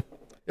 Yeah.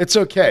 It's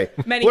okay.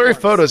 Many Blurry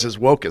forms. Photos is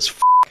woke as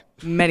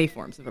Many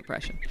forms of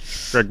oppression.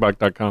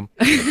 GregBach.com.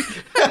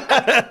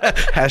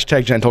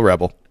 # gentle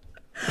rebel.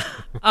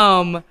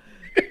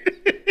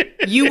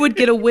 You would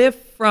get a whiff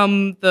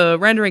from the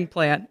rendering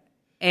plant,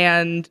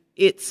 and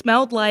it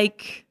smelled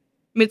like,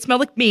 it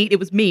smelled like meat. It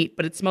was meat,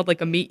 but it smelled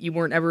like a meat you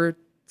weren't ever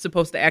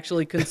supposed to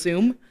actually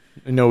consume.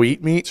 No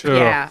eat meat?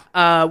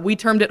 Yeah. We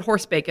termed it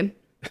horse bacon.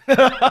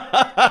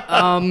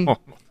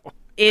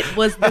 It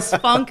was this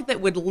funk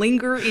that would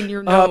linger in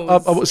your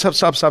nose.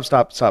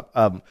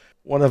 Stop.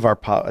 One of our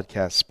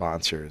podcast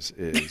sponsors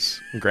is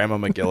Grandma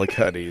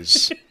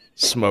McGillicuddy's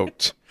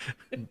smoked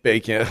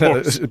bacon,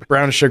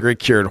 brown sugar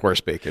cured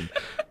horse bacon.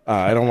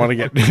 I don't want to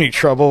get in any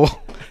trouble.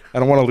 I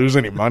don't want to lose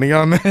any money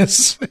on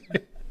this.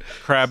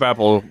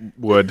 Crabapple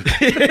wood.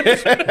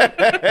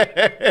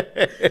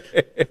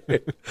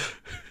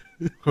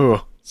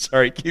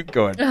 Sorry, keep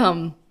going.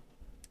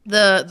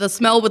 The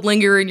smell would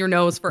linger in your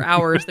nose for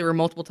hours. There were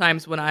multiple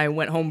times when I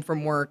went home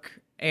from work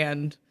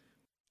and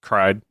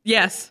Cried.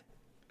 yes,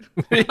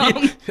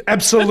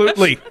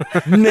 Absolutely.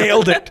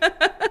 Nailed it.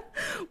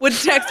 would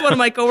text one of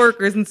my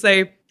coworkers and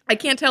say, I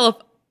can't tell if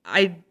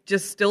I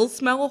just still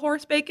smell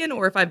horse bacon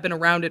or if I've been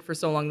around it for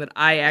so long that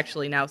I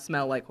actually now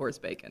smell like horse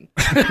bacon.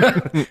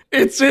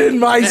 It's in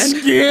my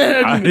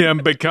skin. I am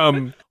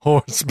become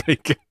horse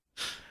bacon.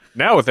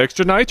 Now with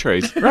extra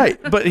nitrates. Right.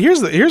 But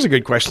here's a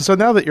good question. So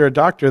now that you're a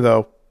doctor,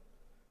 though,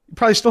 you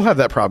probably still have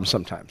that problem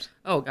sometimes.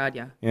 Oh, God,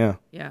 yeah. Yeah.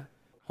 Yeah.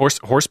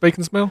 Horse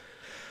bacon smell?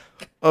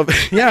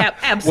 Yeah.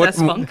 Abscess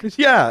funk.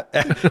 Yeah.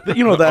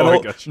 You know, that Oh, I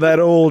old gotcha. that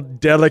old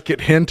delicate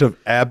hint of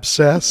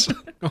abscess.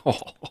 Oh,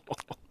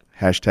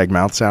 Hashtag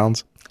mouth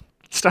sounds.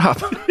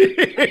 stop.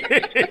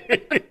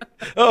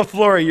 Oh,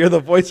 Flora, you're the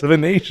voice of a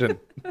nation.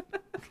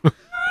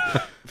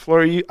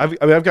 Flora,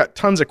 I've got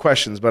tons of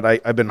questions, but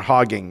I've been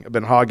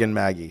hogging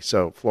Maggie.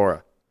 So,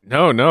 Flora.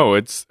 No,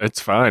 it's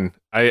fine.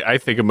 I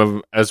think of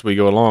them as we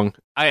go along.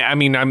 I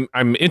mean,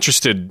 I'm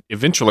interested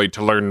eventually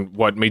to learn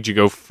what made you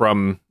go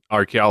from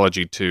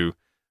archaeology to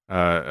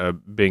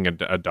being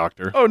a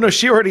doctor. Oh, no,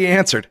 she already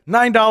answered.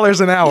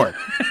 $9 an hour.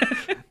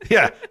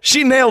 Yeah,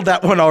 she nailed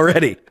that one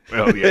already.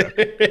 Well, yeah.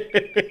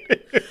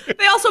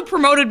 They also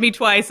promoted me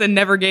twice and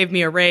never gave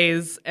me a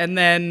raise. And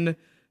then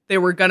they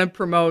were going to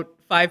promote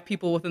 5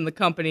 people within the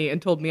company and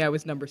told me I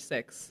was number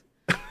 6.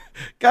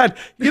 God,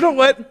 you know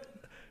what?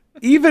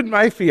 Even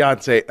my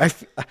fiance,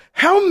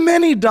 how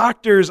many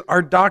doctors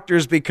are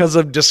doctors because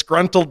of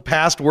disgruntled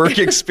past work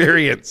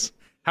experience?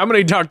 How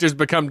many doctors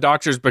become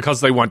doctors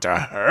because they want to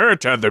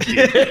hurt other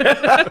people?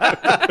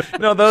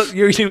 No,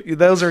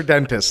 those are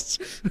dentists.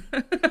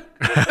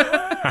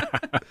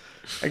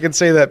 I can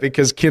say that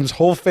because Kim's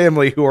whole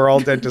family, who are all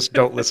dentists,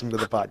 don't listen to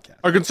the podcast.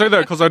 I can say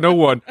that because I know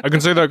one.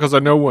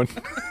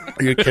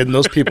 Are you kidding?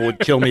 Those people would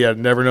kill me. I'd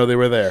never know they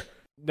were there.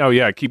 No,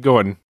 yeah, keep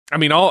going. I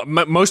mean,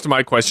 most of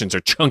my questions are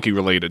chunky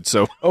related,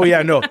 so Oh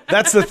yeah, no,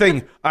 that's the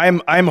thing.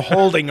 I'm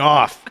holding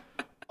off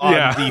on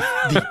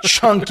the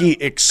chunky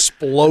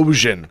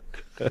explosion.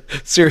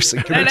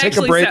 Seriously, can we take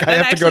a break? I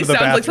have to go to the bathroom.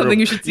 That actually sounds like something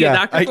you should see a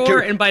doctor for,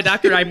 and by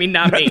doctor I mean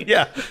not me.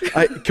 Yeah,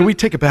 can we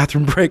take a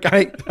bathroom break?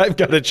 I've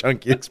got a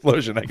chunky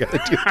explosion. I got to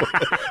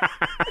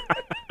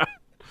do.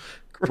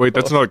 wait,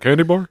 that's not a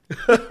candy bar?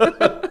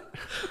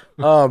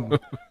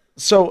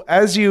 So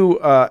as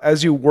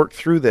you work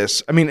through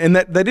this, I mean, and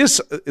that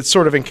is, it's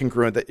sort of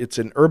incongruent that it's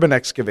an urban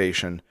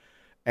excavation,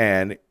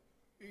 and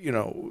you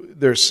know,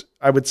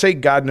 I would say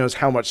God knows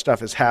how much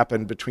stuff has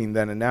happened between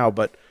then and now,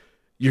 but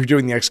you're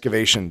doing the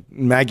excavation.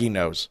 Maggie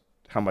knows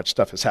how much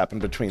stuff has happened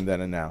between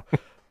then and now.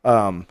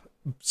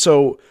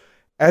 So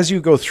as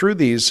you go through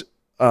these,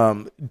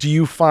 do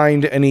you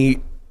find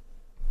any,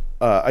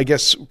 I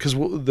guess, because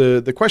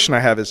the question I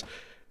have is,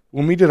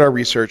 when we did our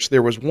research,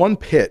 there was one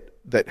pit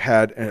that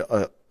had,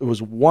 it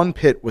was one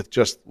pit with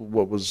just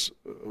what was,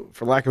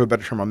 for lack of a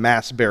better term, a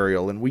mass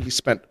burial. And we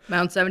spent...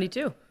 Mount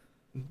 72.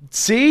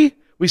 See?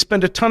 We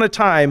spent a ton of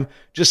time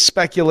just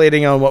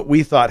speculating on what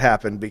we thought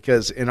happened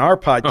because in our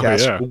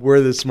podcast, we're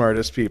the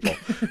smartest people.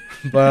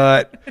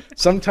 But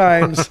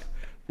sometimes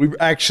we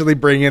actually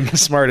bring in the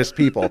smartest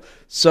people.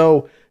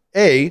 So,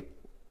 A,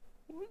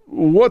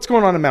 what's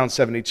going on in Mount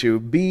 72?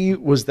 B,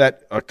 was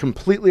that a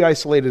completely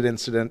isolated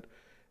incident?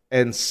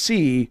 And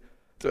C...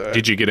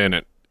 Did you get in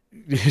it?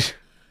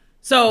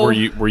 So were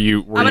you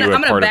I'm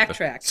gonna part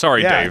backtrack. of the...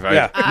 Sorry, Dave.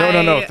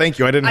 No. Thank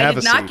you. I didn't have a I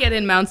did not seat. get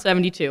in Mount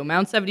 72.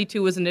 Mount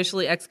 72 was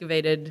initially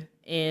excavated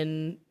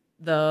in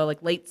the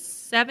late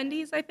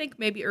 70s, I think,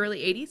 maybe early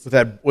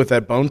 80s. With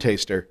that bone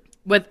taster.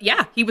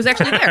 He was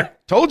actually there.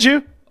 Told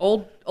you.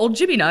 Old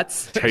Jimmy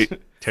Nuts.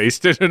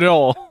 Tasted it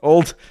all.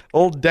 Old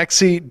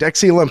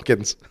Dexy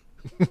Lumpkins.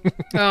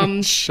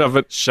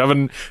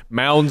 Shoving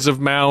mounds of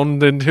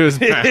mound into his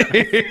mouth.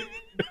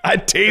 I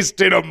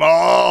tasted them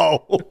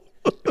all.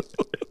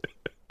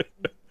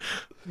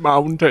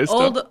 Mound taste.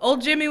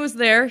 Old Jimmy was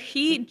there.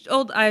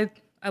 I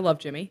love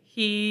Jimmy.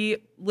 He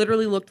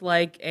literally looked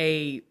like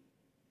a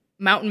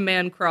mountain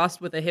man crossed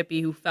with a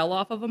hippie who fell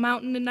off of a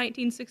mountain in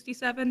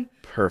 1967.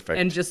 Perfect.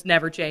 And just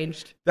never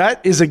changed.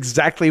 That is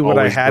exactly what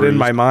Always I had in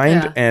my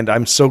mind, Yeah. and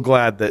I'm so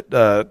glad that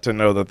to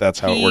know that that's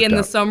how it He worked in the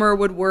out. summer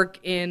would work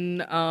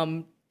in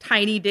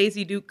tiny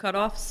Daisy Duke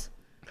cutoffs.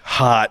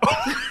 Hot.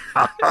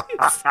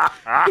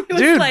 It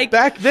was Dude, like,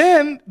 back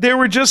then, they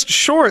were just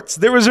shorts.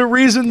 There was a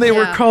reason they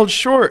were Yeah. called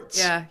shorts.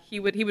 yeah, he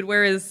would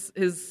wear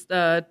his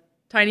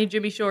tiny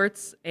Jimmy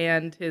shorts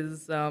and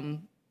his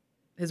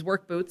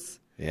work boots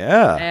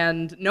Yeah.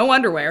 and no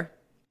underwear.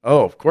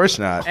 Oh, of course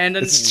not. And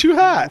it's too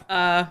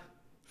hot.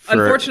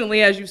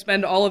 Unfortunately, as you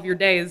spend all of your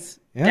days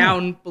Yeah.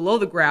 down below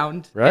the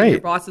ground, Right. and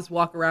your bosses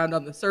walk around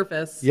on the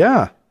surface,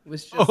 Yeah. it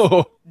was just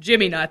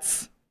Jimmy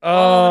Nuts.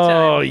 All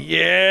Oh, the time.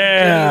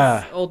 yeah.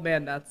 Jimmy's old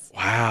man nuts.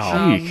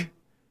 Wow.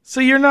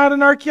 So you're not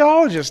an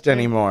archaeologist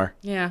anymore.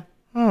 Yeah.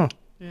 Oh.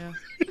 Yeah.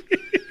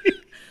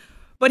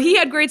 But he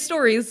had great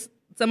stories,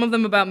 some of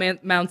them about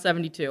Mount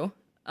 72.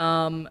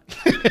 Don't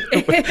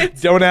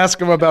ask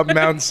him about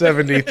Mount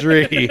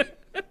 73.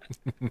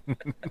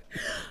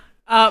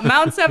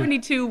 Mound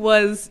 72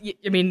 was,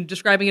 I mean,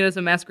 describing it as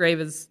a mass grave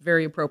is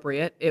very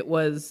appropriate. It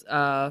was,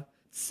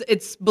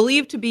 it's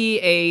believed to be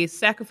a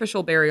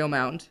sacrificial burial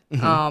mound.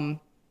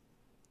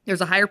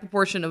 There's a higher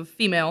proportion of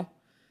female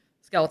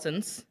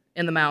skeletons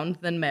in the mound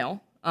than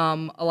male. A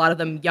lot of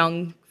them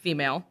young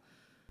female.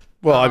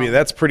 Well, I mean,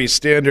 that's pretty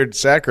standard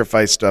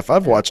sacrifice stuff.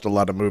 I've watched a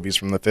lot of movies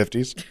from the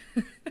 50s.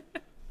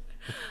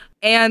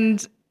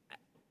 And,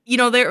 you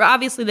know,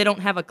 obviously they don't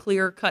have a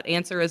clear-cut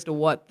answer as to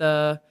what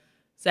the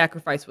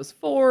sacrifice was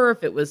for,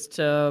 if it was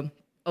to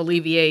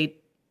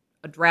alleviate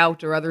a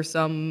drought or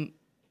some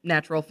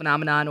natural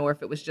phenomenon, or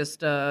if it was just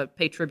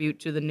pay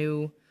tribute to the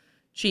new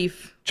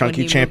chief.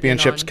 Chunky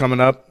championships coming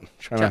up.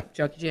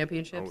 Chunky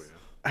championships.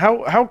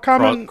 Oh, yeah. How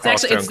common?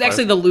 It's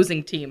actually the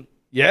losing team.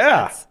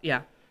 Yeah.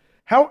 Yeah.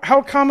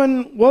 How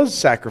common was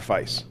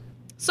sacrifice?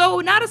 So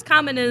not as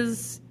common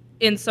as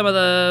in some of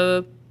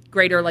the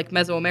greater like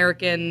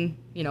Mesoamerican,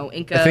 you know,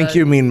 Inca. I think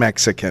you mean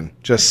Mexican.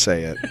 Just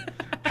say it.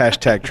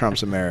 Hashtag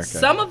Trump's America.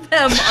 Some of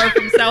them are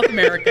from South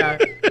America,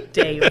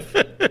 Dave.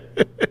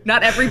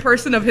 Not every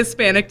person of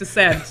Hispanic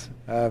descent is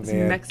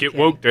man. Mexican. Get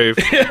woke, Dave.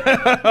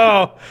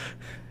 Oh.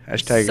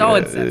 Hashtag So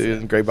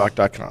insensitive.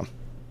 Greybox.com.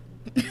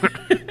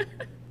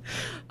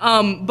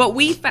 But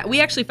we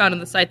actually found on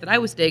the site that I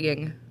was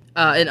digging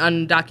an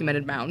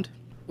undocumented mound,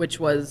 which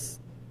was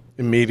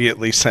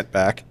Immediately sent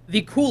back.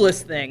 the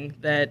coolest thing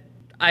that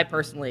I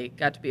personally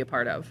got to be a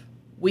part of.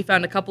 We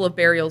found a couple of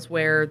burials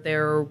where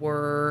there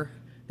were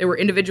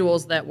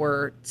individuals that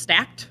were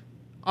stacked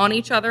on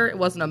each other. It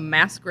wasn't a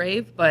mass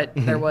grave, but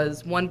there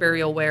was one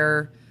burial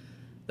where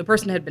the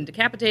person had been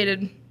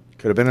decapitated.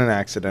 Could have been an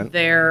accident.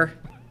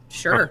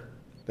 Sure.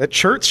 That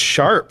shirt's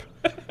sharp.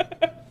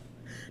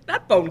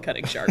 Not bone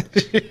cutting sharp.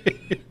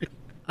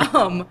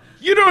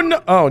 You don't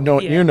know. Oh, no,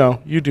 Yeah. you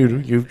know. You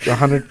do. You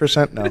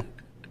 100% know.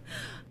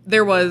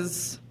 There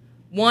was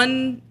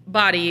one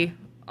body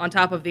on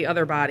top of the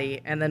other body,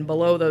 and then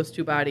below those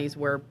two bodies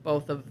were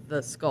both of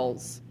the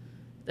skulls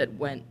that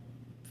went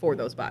for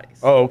those bodies.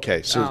 Oh,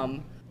 okay.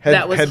 So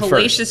that was head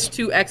hellacious first.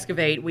 to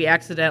excavate. We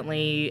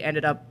accidentally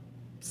ended up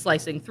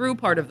slicing through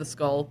part of the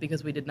skull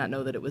because we did not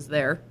know that it was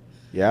there.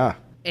 Yeah.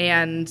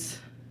 And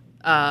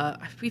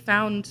we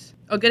found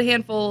a good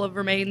handful of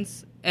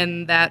remains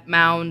in that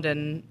mound,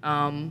 and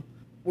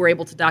were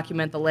able to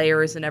document the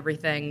layers and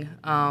everything.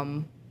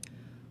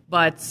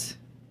 But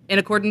in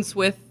accordance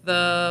with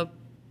the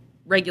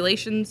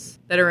regulations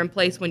that are in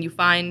place when you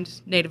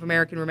find Native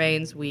American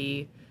remains,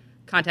 we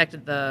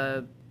contacted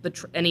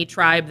any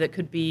tribe that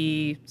could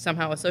be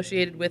somehow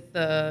associated with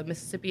the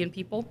Mississippian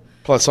people.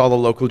 Plus all the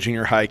local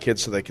junior high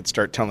kids so they could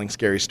start telling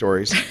scary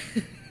stories.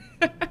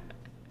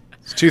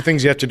 It's two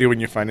things you have to do when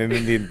you find an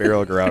Indian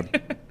burial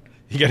ground.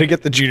 You got to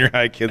get the junior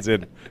high kids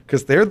in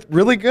because they're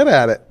really good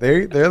at it.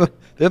 They're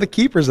the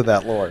keepers of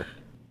that lore.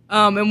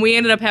 And we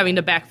ended up having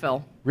to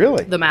backfill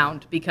Really? the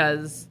mound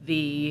because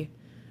the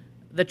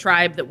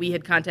tribe that we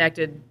had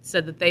contacted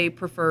said that they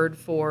preferred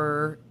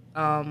for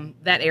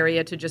that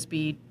area to just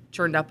be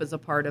turned up as a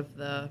part of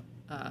the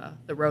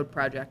road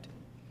project.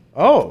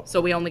 Oh.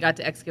 So we only got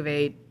to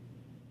excavate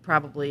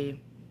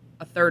probably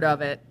a third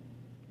of it,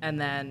 and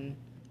then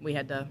we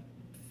had to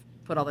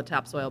put all the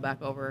topsoil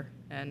back over.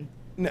 And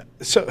No,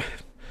 so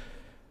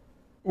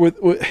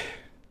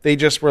they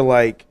just were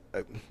like,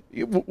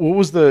 what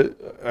was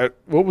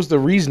the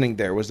reasoning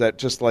there? Was that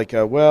just like,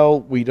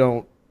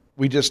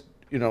 we're just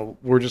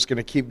going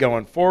to keep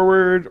going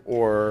forward,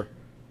 or?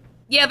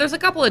 yeah, there's a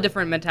couple of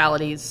different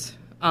mentalities,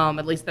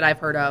 at least that I've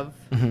heard of,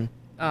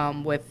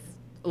 with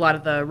a lot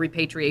of the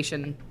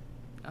repatriation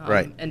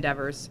Right.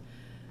 endeavors.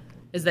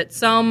 Is that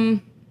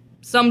some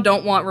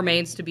don't want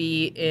remains to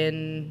be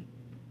in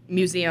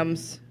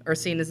museums or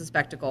seen as a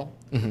spectacle.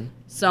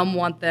 Some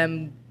want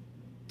them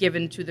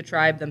given to the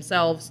tribe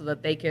themselves so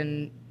that they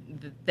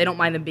don't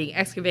mind them being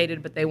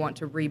excavated, but they want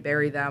to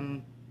rebury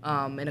them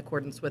in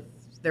accordance with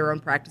their own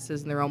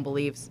practices and their own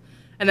beliefs.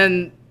 And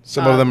then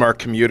Some of them are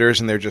commuters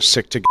and they're just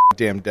sick to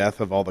goddamn death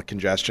of all the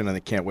congestion and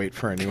they can't wait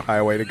for a new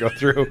highway to go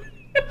through.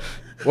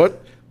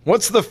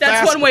 What's the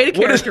that's one way to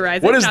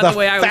characterize it. What is Not the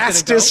way I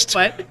was gonna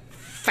go, but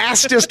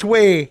fastest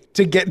way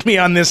to get me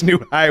on this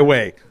new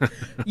highway?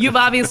 you've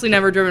obviously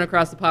never driven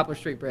across the Poplar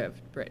Street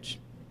Bridge.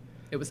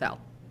 It was hell.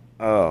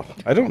 Oh,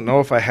 I don't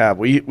know if I have.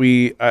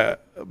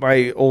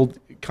 My old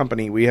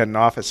company, we had an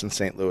office in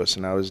St. Louis,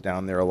 and I was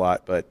down there a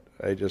lot. But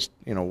I just,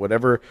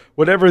 whatever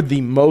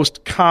the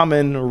most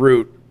common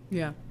route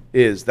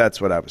is, that's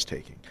what I was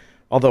taking.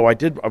 Although I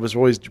was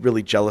always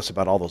really jealous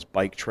about all those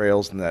bike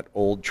trails and that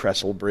old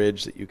trestle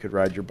bridge that you could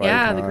ride your bike on.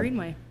 Yeah, the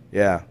Greenway.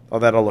 Yeah,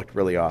 that all looked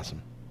really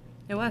awesome.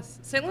 It was.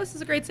 St. Louis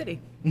is a great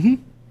city. You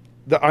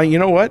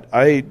know what?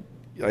 I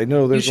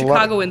know there's You a lot.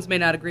 Chicagoans may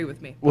not agree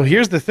with me. Well,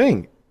 here's the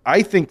thing.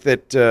 I think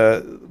that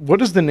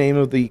what is the name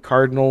of the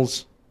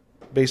Cardinals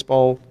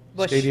baseball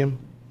stadium?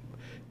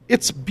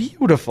 It's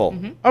beautiful.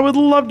 I would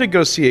love to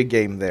go see a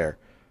game there.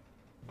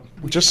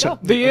 Just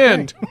The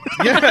end.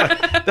 Yeah,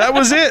 that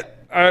was it.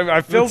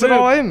 I filled That's it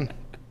all it. in.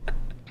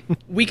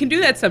 We can do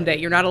that someday.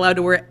 You're not allowed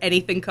to wear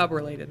anything Cub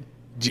related.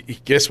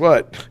 Guess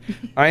what?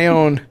 I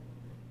own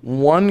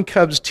one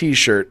Cubs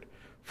T-shirt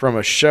from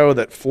a show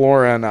that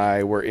Flora and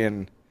I were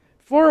in.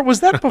 Flora, was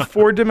that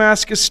before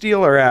Damascus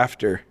Steel or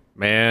after?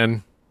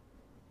 Man,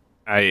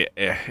 I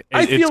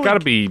it's feel got to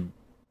like be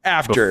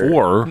after.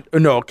 before.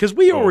 No, because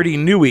we already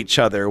knew each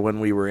other when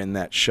we were in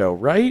that show,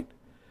 right?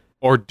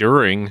 Or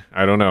during.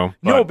 I don't know.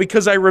 No,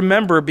 because I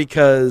remember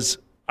because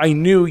I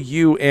knew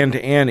you and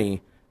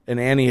Annie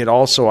had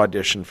also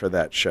auditioned for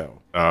that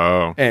show.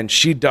 Oh. And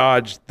she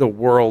dodged the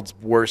world's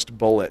worst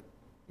bullet.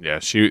 Yeah,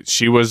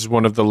 she was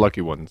one of the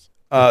lucky ones.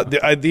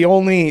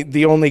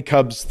 The only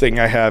Cubs thing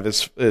I have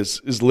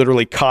is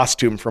literally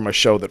costume from a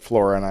show that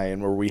Flora and I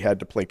in where we had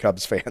to play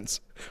Cubs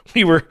fans.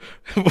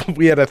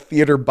 We had a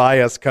theater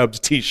bias Cubs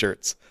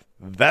T-shirts.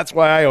 That's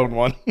why I own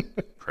one.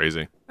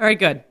 Crazy. All right,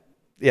 good.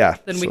 Yeah.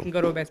 Then we can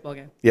go to a baseball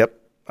game. Yep.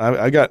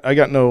 I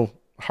got no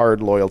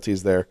hard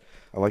loyalties there.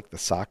 I like the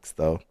socks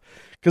though,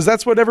 because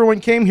that's what everyone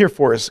came here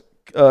for is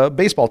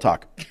baseball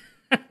talk.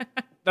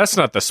 That's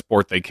not the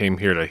sport they came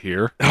here to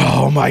hear.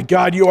 Oh my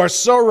God, you are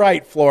so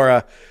right,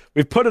 Flora.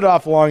 We've put it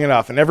off long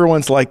enough, and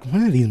everyone's like,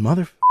 when are these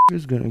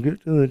motherfuckers going to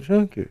get to the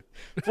chunky?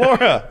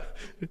 Flora.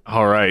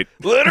 All right.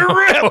 Let her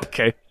rip.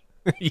 Okay.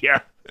 Yeah.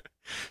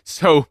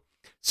 So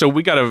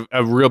we got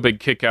a real big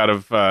kick out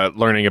of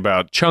learning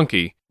about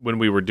Chunky when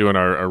we were doing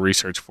our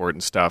research for it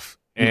and stuff.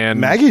 And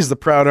Maggie's the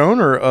proud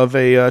owner of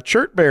a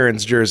Churt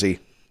Barons jersey.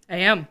 I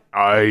am.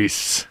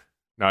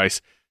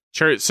 Nice.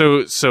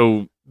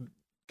 So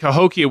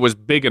Cahokia was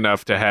big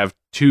enough to have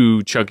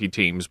two Chunky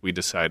teams, we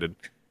decided.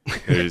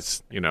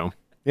 There's,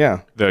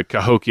 Yeah. the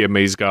Cahokia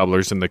Maze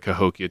Gobblers and the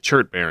Cahokia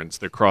Churt Barons.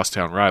 They're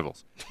crosstown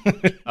rivals.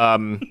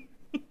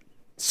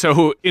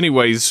 So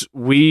anyways,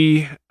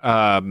 we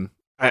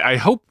I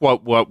hope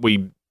what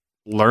we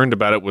learned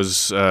about it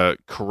was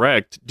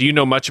correct. Do you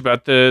know much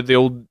about the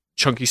old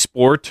Chunky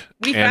sport?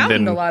 We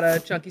found a lot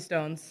of Chunky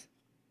stones.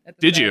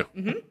 Did you?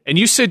 Mm-hmm. And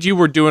you said you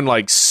were doing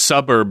like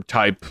suburb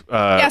type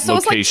yeah, so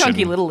location. it's like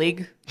Chunky Little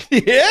League.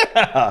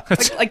 Yeah.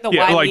 Like the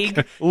Y like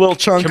League. Little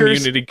chunkers.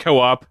 Community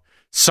co-op.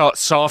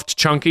 Soft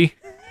Chunky.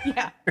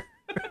 Yeah.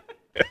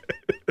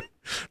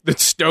 The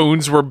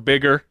stones were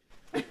bigger.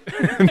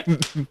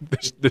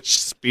 the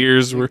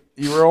spears were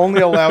You were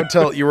only allowed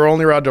to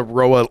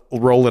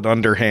roll it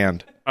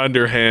underhand.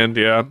 underhand,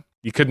 yeah.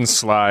 You couldn't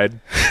slide.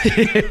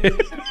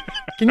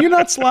 Can you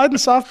not slide in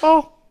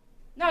softball?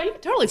 No, you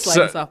can totally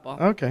slide in softball.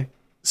 Okay.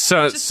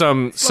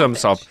 Some pitch.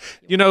 soft.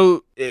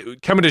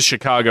 Coming to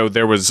Chicago,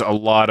 there was a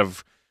lot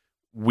of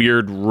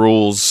weird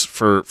rules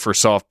for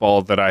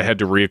softball that I had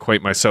to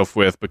reacquaint myself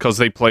with because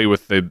they play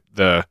with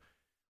the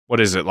what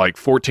is it, like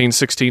 14,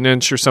 16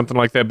 inch or something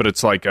like that, but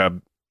it's like a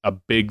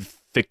big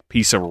thick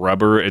piece of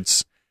rubber.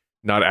 It's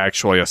not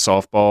actually a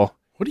softball.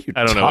 What are you?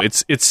 I don't know.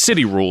 It's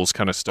city rules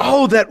kind of stuff.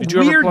 Oh, that Did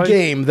you ever weird play?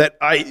 game that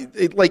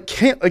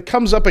it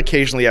comes up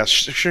occasionally. Yeah,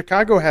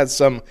 Chicago has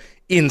some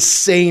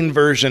insane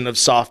version of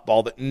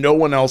softball that no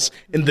one else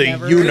in the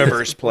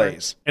universe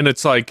plays. And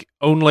it's like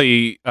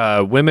only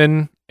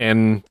women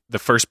and the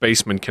first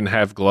baseman can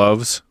have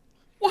gloves.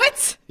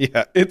 What?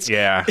 Yeah,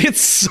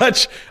 it's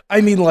such.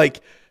 I mean,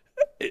 like,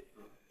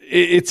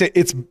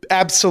 it's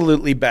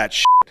absolutely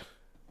batshit.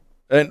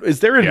 And is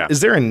there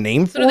a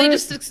name for So do they it?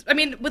 just?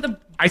 With a.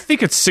 I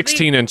think it's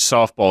 16-inch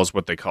softball is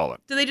what they call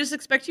it. Do they just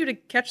expect you to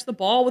catch the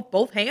ball with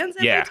both hands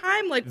every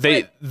time? Like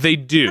they what? they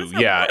do. That's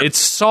not Yeah, work. it's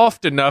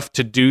soft enough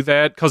to do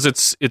that because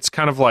it's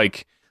kind of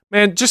like,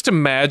 man, just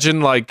imagine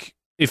like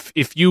if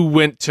you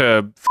went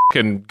to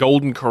fucking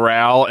Golden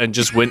Corral and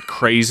just went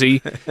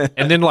crazy,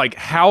 and then like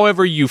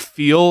however you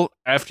feel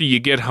after you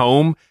get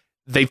home,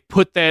 they've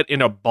put that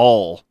in a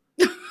ball,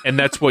 and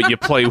that's what you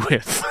play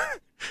with.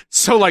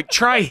 So like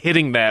try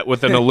hitting that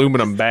with an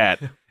aluminum bat.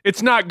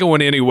 It's not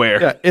going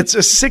anywhere. Yeah, it's a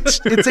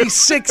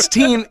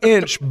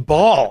 16-inch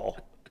ball.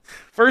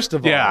 First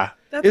of all, Yeah.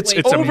 it's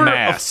It's a over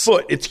mass.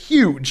 foot. It's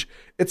huge.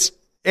 It's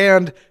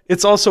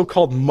also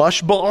called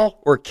mush ball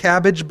or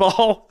cabbage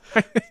ball.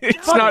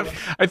 It's not.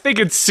 I think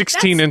it's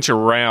 16-inch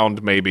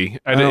around, maybe.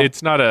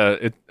 It's not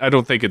a. I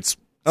don't think it's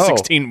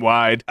 16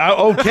 wide.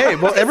 Okay,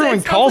 well everyone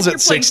It sounds calls like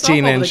it you're playing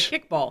softball with 16-inch. a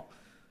kickball.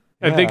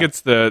 I think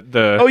it's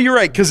the. Oh, you're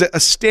right, because a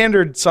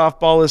standard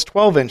softball is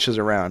 12 inches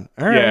around.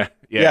 All right.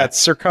 Yeah. It's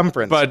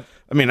circumference. But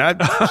I mean,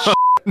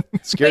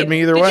 scared Wait,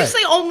 me either did way. you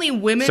say only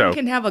women So-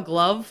 can have a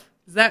glove?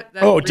 Is that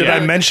Oh, did really I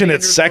the mention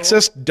it's standard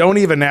rule? sexist? Don't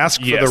even ask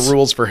for Yes. the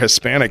rules for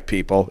Hispanic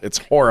people. It's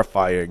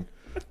horrifying.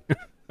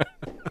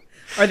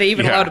 Are they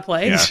even Yeah, allowed to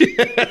play? yeah.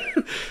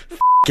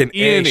 Fucking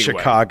A, Anyway.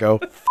 Chicago.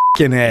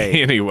 Fucking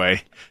A.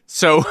 Anyway,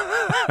 so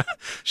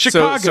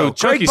Chicago. so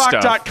chunky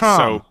stuff.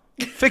 GregBach.com.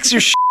 Fix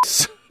your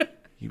shit.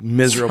 You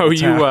miserable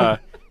So town.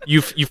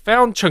 you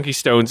found chunky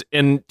stones,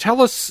 and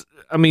tell us.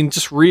 I mean,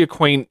 just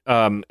reacquaint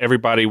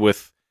everybody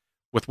with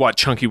what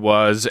chunky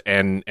was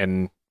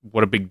and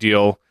what a big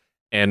deal,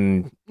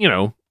 and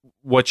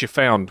what you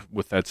found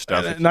with that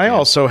stuff. And I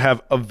also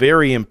have a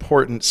very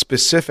important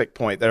specific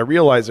point that I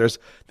realize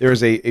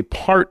there's a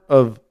part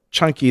of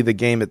Chunky, the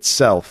game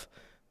itself,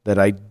 that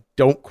I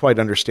don't quite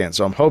understand.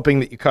 So I'm hoping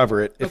that you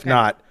cover it. If Okay.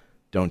 not,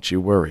 don't you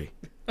worry.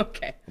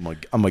 Okay. I'm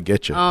gonna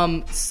get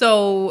you.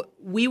 So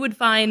we would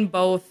find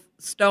both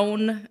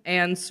stone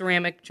and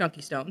ceramic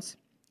chunky stones.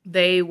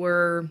 They'd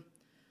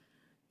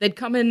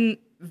come in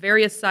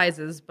various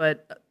sizes,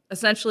 but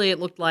essentially it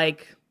looked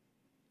like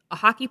a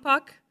hockey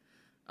puck.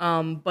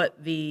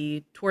 But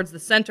towards the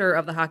center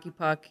of the hockey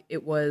puck,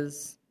 it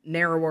was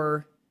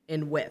narrower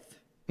in width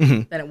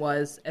than it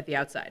was at the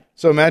outside.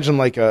 So imagine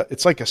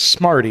it's like a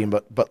Smartie,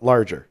 but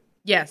larger.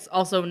 Yes,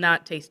 also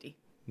not tasty.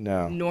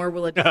 No. Nor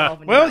will it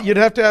dissolve in your Well, mouth. you'd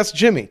have to ask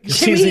Jimmy. 'Cause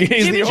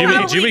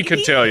Jimmy Jimmy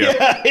could tell you.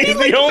 He's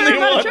the only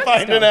one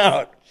finding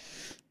out.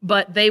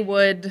 But they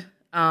would,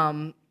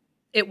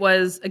 it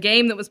was a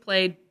game that was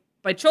played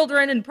by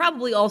children and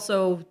probably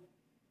also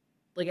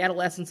like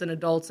adolescents and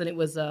adults, and it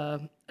was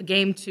a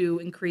game to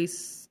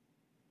increase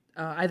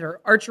either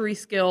archery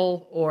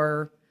skill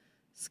or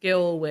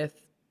skill with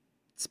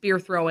spear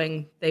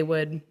throwing. They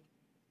would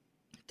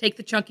take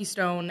the chunky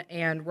stone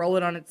and roll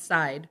it on its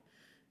side,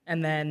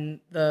 and then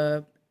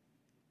the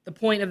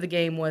point of the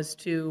game was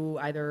to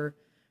either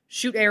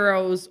shoot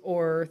arrows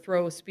or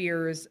throw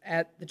spears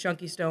at the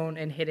chunky stone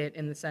and hit it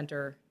in the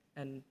center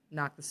and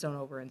knock the stone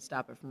over and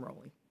stop it from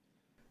rolling.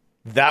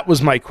 That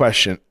was my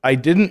question. I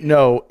didn't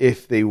know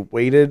if they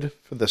waited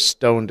for the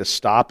stone to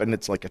stop and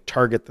it's like a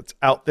target that's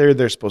out there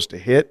they're supposed to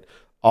hit,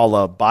 a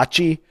la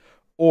bocce,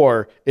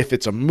 or if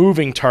it's a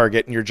moving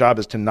target and your job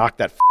is to knock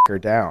that fucker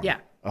down. Yeah.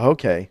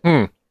 Okay.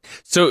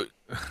 So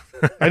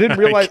I didn't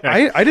realize.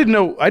 I didn't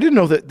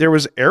know that there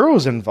was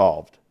arrows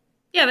involved.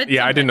 Yeah,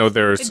 I didn't know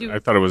there was. I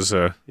thought it was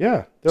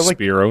Yeah, they're like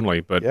spear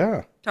only. But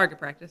yeah, target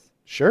practice.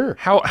 sure.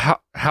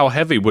 how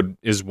heavy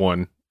is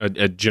one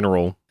a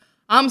general?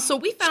 So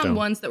we found Stone.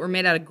 ones that were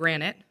made out of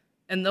granite,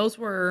 and those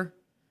were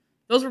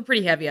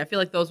pretty heavy. I feel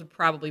like those would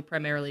probably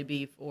primarily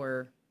be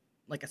for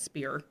like a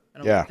spear.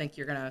 I don't think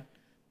you're gonna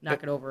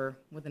knock it over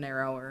with an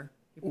arrow or.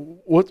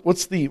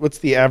 What's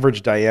the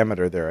average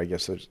diameter there? I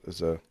guess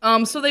there's a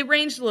So they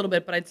ranged a little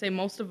bit, but I'd say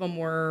most of them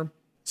were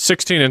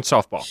 16-inch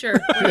softball. sure.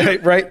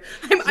 right.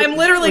 I'm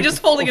literally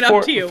just holding it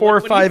up to you. 4 or What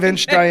do you 5 think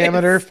inch that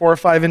diameter, is? 4 or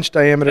 5 inch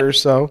diameter or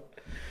so.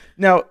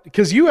 Now,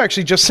 because you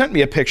actually just sent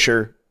me a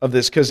picture of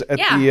this, because at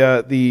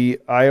the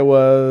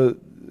Iowa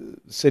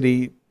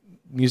City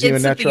Museum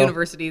It's of at the Natural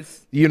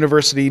universities. the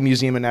University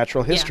Museum of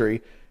Natural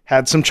History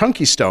had some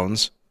chunky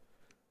stones.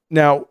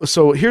 Now,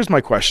 so here's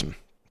my question: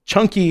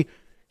 chunky,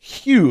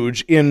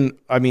 huge in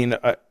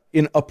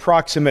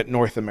approximate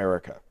North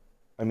America.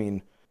 I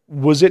mean,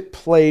 was it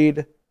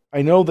played?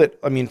 I know that.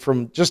 I mean,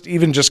 from just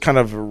kind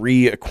of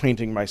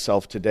reacquainting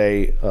myself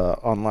today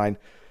online,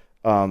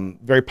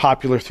 very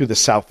popular through the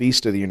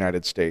southeast of the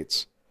United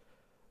States,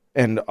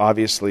 and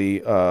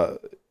obviously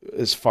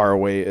as far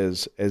away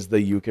as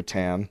the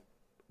Yucatan,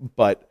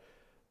 but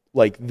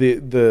like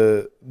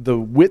the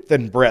width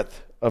and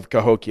breadth of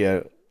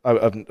Cahokia.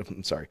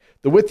 I'm sorry,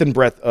 the width and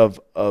breadth of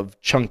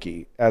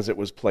chunky as it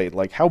was played.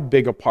 Like, how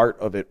big a part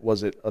of it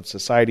was it of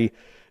society?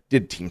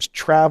 Did teams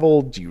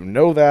travel? Do you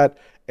know that?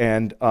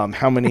 And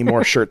how many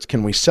more shirts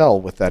can we sell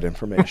with that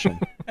information?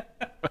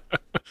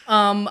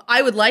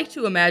 I would like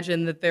to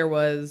imagine that there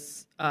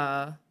was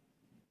a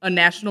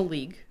national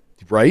league,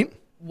 Right?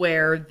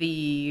 where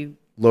the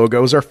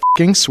Logos are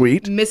fucking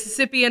sweet.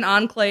 Mississippian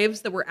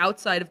enclaves that were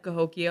outside of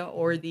Cahokia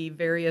or the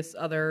various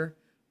other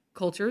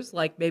cultures,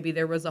 like maybe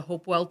there was a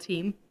Hopewell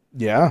team.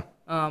 Yeah.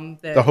 That,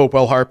 The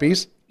Hopewell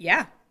Harpies.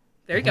 yeah,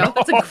 there you go.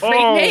 That's a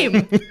great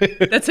name.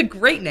 That's a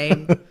great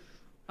name.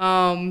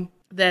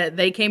 That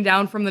they came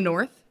down from the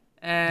north,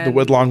 and The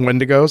Woodlawn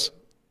Wendigos.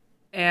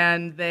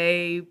 and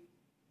they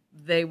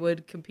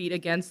would compete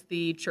against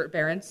the Chert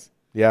Barons,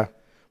 Yeah.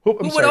 who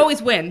would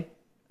always win,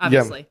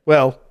 obviously. Yeah.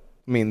 Well,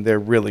 I mean, they're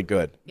really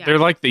good. Yeah. They're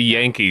like the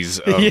Yankees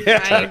of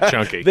Right.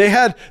 chunky.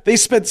 They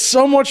spent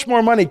so much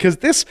more money because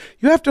this,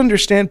 you have to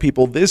understand,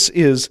 people, this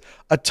is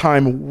a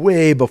time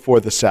way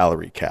before the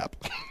salary cap.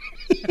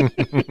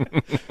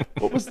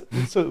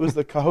 So it was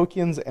the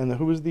Cahokians and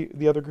who was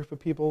the other group of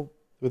people?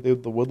 The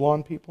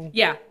Woodlawn people?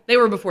 Yeah, they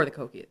were before the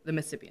Cahokia, the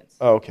Mississippians.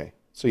 Oh, okay.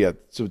 So yeah,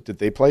 so did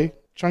they play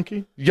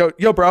chunky? Yo,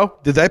 bro,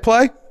 did they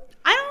play?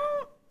 I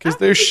don't Because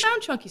think we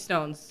found chunky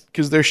stones.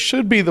 Because there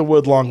should be the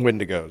Woodlawn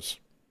Wendigos.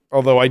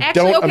 Although I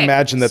Actually, don't okay,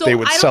 imagine that so they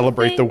would I don't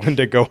celebrate the think-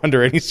 Wendigo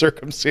under any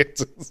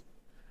circumstances.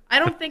 I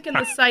don't think in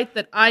the site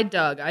that I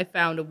dug, I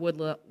found a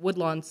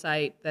woodlawn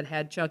site that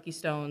had chunky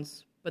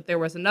stones, but there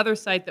was another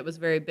site that was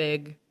very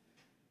big,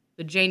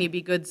 the Janie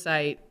B. Good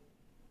site,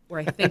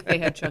 where I think they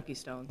had chunky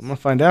stones. I'm going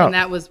to find out. And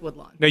that was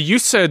woodlawn. Now, you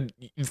said,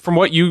 from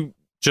what you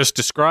just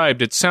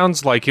described, it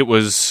sounds like it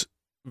was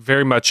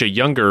very much a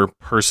younger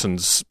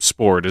person's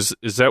sport. Is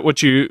that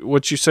what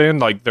you saying?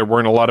 Like, there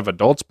weren't a lot of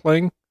adults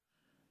playing?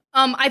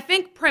 I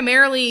think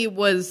primarily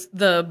was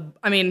and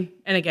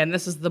again,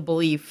 this is the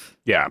belief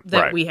that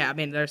right. we have. I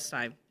mean, there's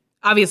time.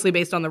 Obviously,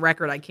 based on the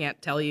record, I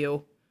can't tell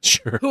you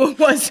Sure. who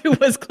it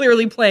was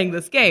clearly playing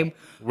this game.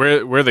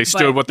 Where they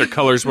stood, what their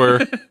colors were.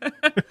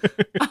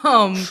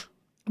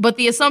 But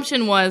the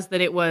assumption was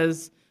that it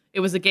was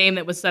a game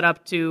that was set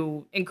up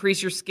to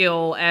increase your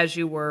skill as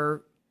you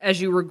were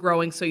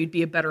growing, so you'd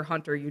be a better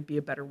hunter, you'd be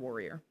a better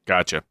warrior.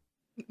 Gotcha.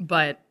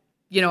 But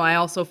I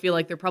also feel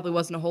like there probably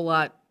wasn't a whole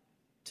lot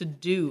to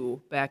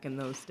do back in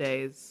those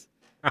days.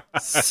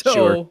 So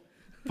Sure.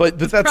 But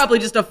that's probably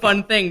just a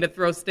fun thing to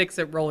throw sticks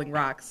at rolling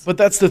rocks. But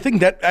that's the thing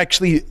that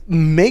actually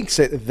makes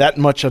it that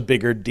much a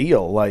bigger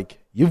deal. Like,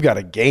 you've got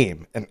a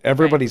game and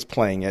everybody's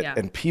playing it,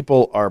 and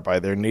people are by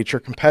their nature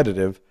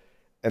competitive,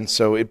 and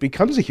so it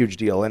becomes a huge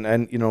deal. And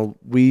when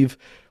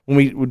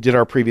we did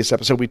our previous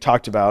episode, we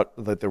talked about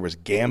that there was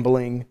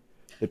gambling.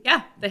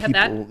 Yeah, they had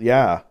that.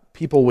 Yeah,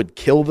 people would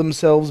kill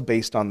themselves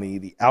based on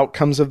the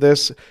outcomes of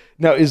this.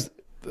 Now,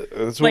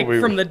 that's like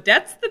from the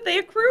debts that they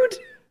accrued?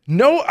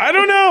 No, I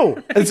don't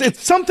know.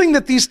 It's something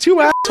that these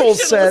two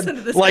assholes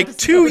said like episode.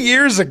 2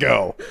 years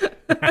ago.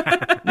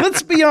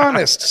 Let's be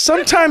honest.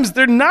 Sometimes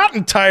they're not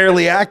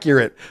entirely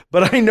accurate,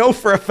 but I know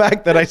for a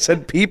fact that I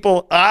said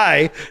people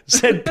died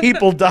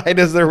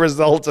as a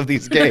result of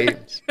these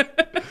games.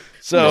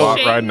 So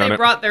they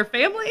brought their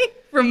family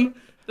from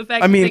the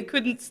fact that they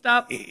couldn't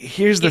stop.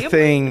 Here's gambling. the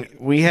thing.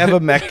 We have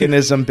a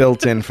mechanism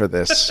built in for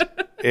this.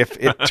 If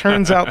it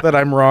turns out that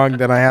I'm wrong,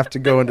 then I have to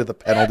go into the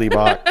penalty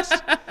box.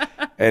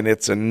 And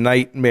it's a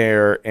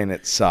nightmare, and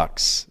it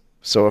sucks.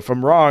 So if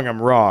I'm wrong, I'm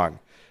wrong.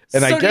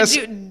 And I guess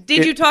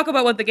did you talk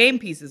about what the game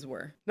pieces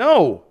were?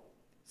 No.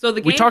 So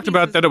the we talked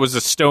about that it was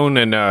a stone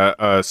and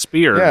a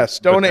spear. Yeah,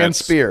 stone and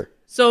spear.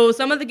 So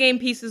some of the game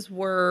pieces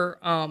were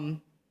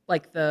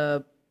like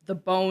the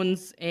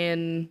bones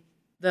in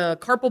the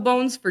carpal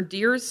bones for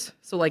deers.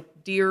 So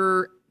like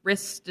deer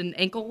wrist and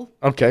ankle.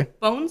 Okay.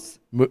 Bones.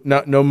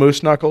 No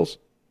moose knuckles.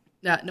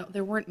 No,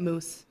 there weren't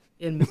moose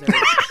in Missouri.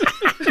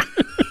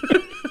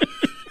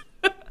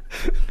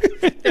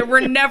 There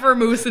were never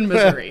moose in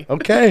Missouri.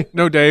 Okay.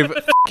 No, Dave.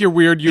 Your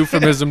weird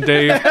euphemism,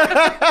 Dave.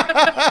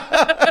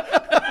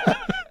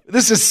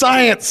 This is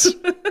science.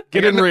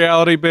 Get in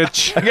reality,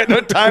 bitch. I got no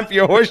time for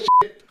your horse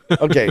shit.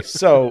 Okay,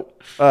 so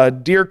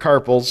deer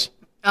carpals.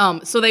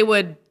 So they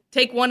would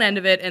take one end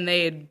of it and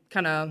they'd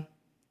kind of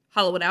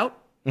hollow it out.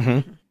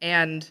 Mm-hmm.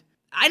 And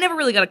I never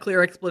really got a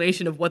clear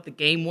explanation of what the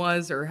game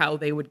was or how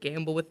they would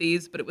gamble with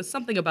these, but it was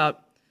something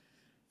about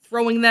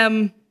throwing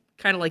them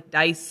kind of like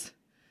dice.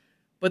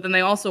 But then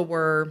they also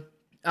were,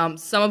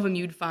 some of them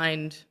you'd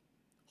find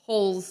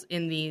holes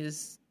in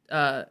these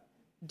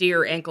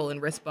deer ankle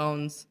and wrist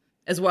bones,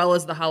 as well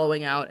as the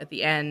hollowing out at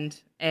the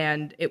end.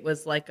 And it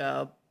was like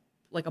a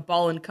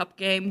ball and cup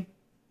game.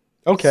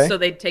 Okay. So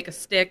they'd take a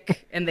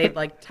stick and they'd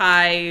like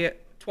tie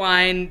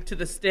twine to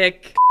the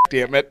stick.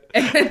 Damn it.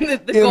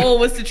 And the goal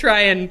was to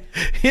try and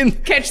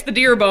catch the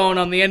deer bone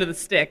on the end of the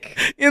stick.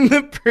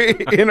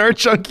 In our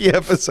Chunky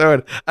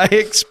episode, I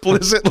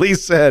explicitly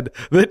said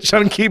that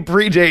Chunky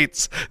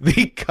predates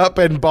the cup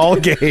and ball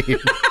game. You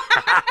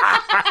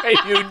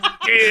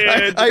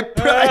did.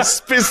 I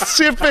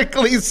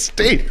specifically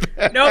state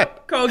that.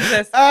 Nope,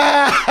 coexist.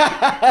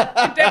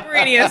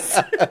 Contemporaneous.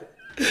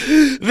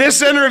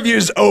 This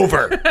interview's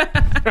over.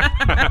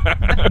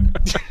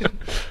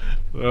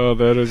 Oh,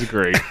 that is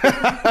great.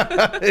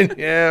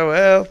 Yeah,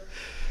 well,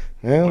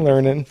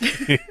 learning.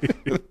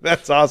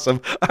 That's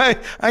awesome.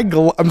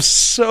 I'm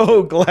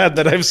so glad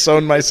that I've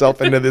sewn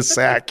myself into this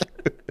sack.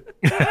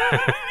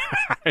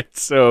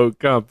 It's so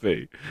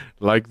comfy,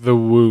 like the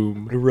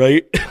womb,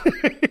 right?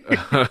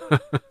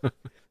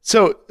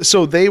 So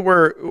they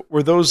were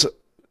those.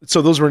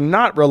 So those were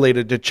not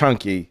related to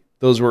Chunky.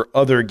 Those were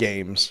other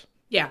games.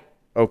 Yeah.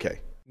 Okay.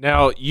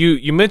 Now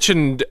you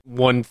mentioned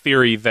one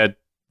theory that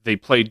they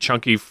played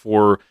Chunky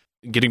for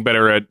getting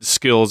better at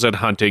skills at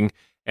hunting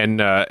and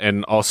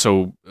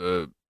also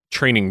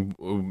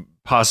training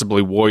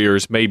possibly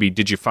warriors. Maybe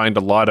did you find a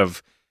lot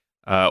of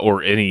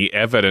or any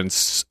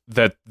evidence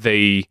that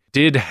they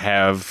did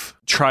have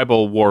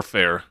tribal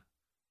warfare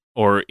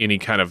or any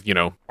kind of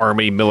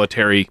army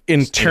military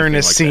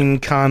internecine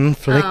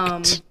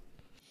conflict?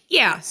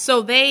 Yeah.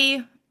 So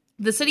the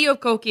city of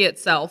Cahokia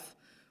itself,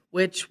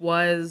 which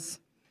was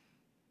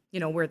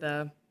where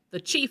the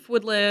chief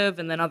would live,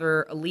 and then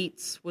other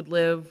elites would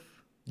live.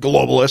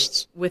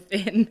 Globalists.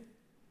 Within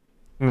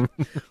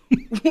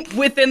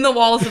the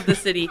walls of the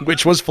city.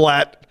 Which was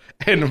flat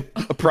and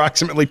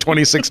approximately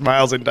 26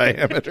 miles in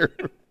diameter.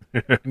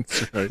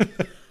 That's right.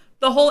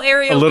 The whole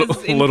area a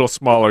little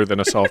smaller than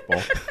a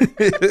softball.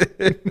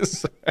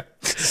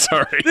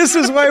 Sorry. This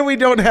is why we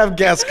don't have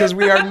guests, because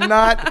we are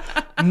not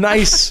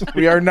nice.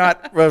 We are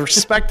not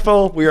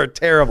respectful. We are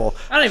terrible.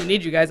 I don't even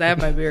need you guys. I have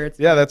my beer.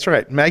 Yeah, that's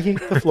right. Maggie,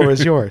 the floor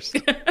is yours.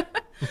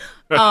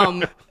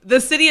 The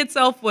city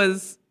itself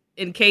was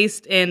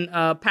encased in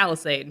a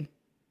palisade,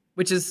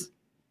 which is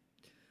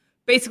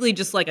basically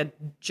just like a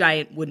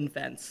giant wooden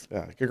fence.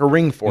 Yeah, like a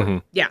ring fort. Mm-hmm.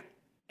 Yeah.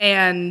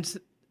 And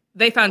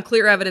they found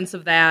clear evidence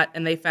of that,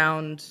 and they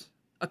found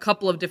a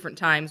couple of different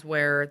times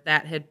where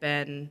that had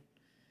been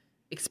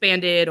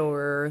expanded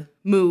or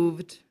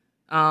moved.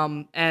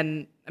 And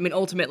I mean,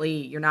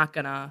 ultimately, you're not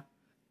gonna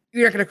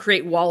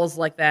create walls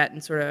like that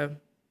and sort of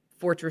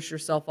fortress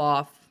yourself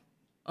off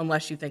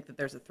unless you think that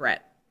there's a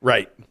threat.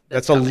 Right.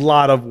 That's a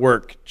lot of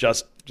work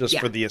just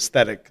Yeah. for the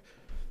aesthetic.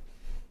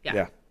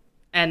 Yeah.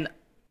 And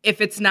if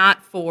it's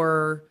not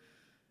for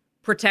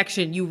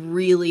protection, you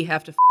really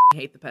have to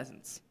hate the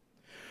peasants.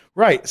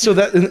 Right. So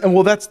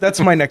that's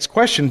my next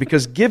question,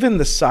 because given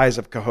the size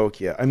of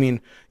Cahokia, I mean,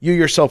 you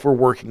yourself were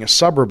working a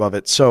suburb of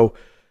it. So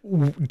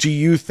do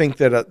you think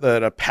that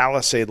a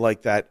palisade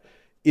like that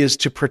is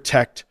to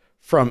protect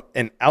from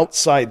an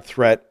outside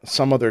threat,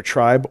 some other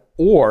tribe,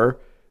 or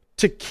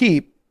to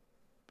keep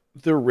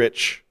the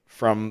rich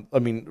from, I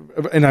mean,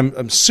 and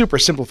I'm super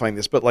simplifying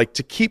this, but like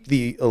to keep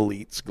the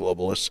elites,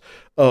 globalists,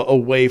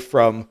 away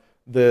from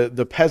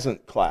the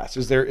peasant class?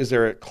 Is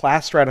there a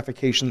class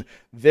stratification?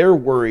 They're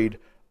worried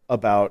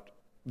about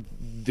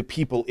the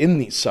people in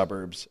these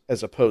suburbs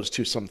as opposed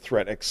to some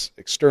threat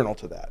external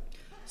to that.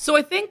 So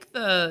I think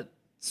the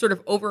sort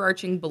of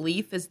overarching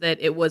belief is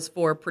that it was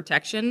for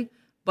protection,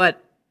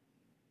 but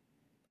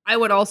I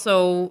would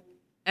also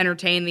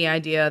entertain the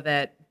idea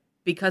that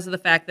because of the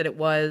fact that it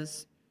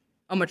was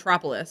a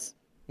metropolis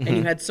and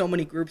you had so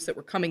many groups that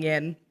were coming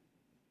in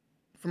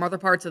from other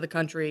parts of the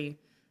country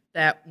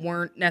that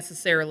weren't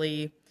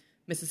necessarily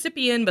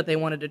Mississippian, but they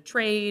wanted to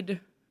trade.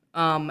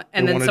 And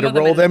they then wanted some to of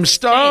them roll them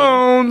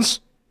stones.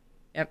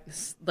 Yep,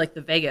 like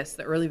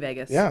the early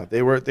Vegas. Yeah,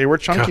 they were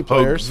chunky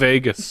players.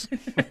 Vegas.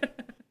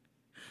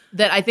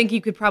 That I think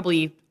you could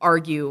probably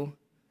argue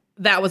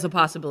that was a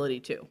possibility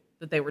too.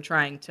 That they were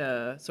trying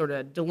to sort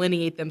of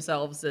delineate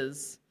themselves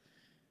as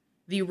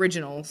the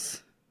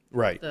originals,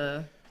 right?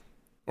 The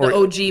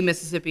OG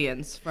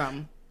Mississippians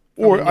from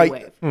the new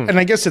wave. And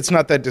I guess it's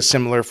not that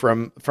dissimilar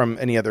from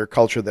any other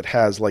culture that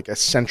has like a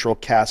central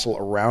castle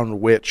around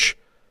which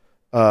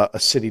a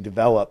city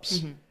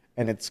develops.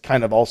 And it's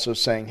kind of also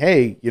saying,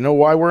 hey, you know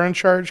why we're in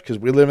charge? Because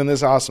we live in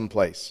this awesome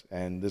place.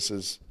 And this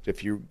is,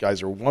 if you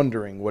guys are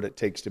wondering what it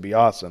takes to be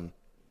awesome,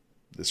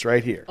 this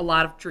right here. A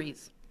lot of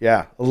trees.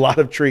 Yeah, a lot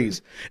of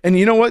trees. And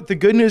you know what? The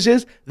good news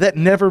is that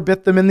never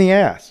bit them in the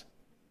ass.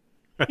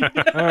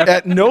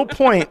 At no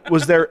point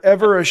was there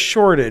ever a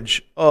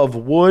shortage of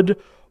wood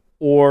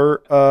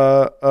or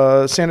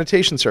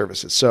sanitation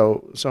services.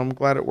 So I'm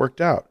glad it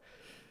worked out.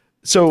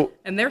 So,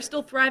 and they're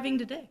still thriving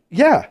today.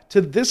 Yeah, to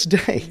this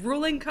day.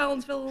 Ruling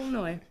Collinsville,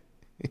 Illinois.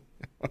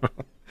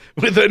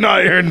 With an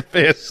iron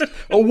fist.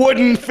 A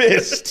wooden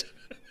fist.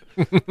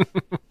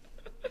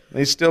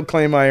 They still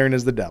claim iron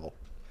is the devil.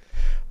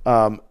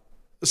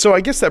 So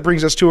I guess that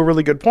brings us to a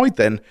really good point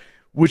then,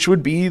 which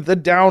would be the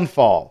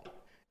downfall.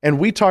 And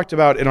we talked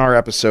about in our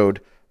episode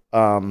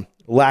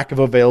lack of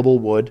available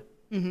wood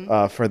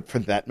for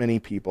that many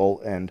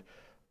people, and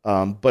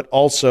but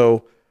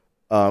also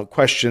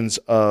questions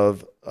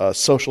of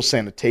social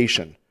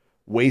sanitation,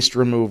 waste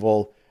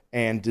removal,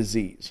 and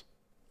disease.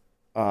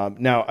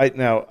 Now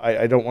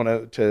I don't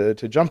want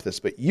to jump this,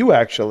 but you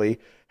actually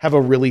have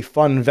a really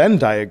fun Venn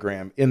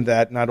diagram in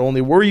that not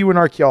only were you an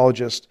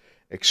archaeologist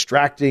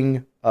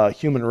extracting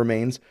human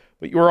remains,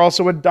 but you are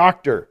also a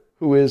doctor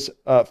who is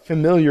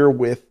familiar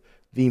with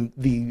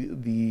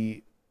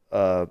the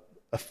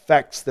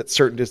effects that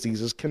certain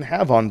diseases can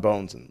have on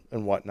bones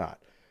and whatnot.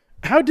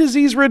 How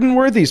disease-ridden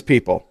were these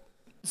people?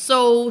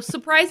 So,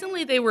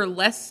 surprisingly, they were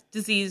less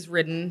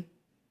disease-ridden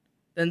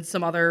than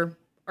some other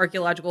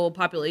archaeological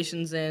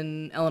populations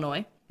in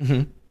Illinois.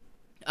 You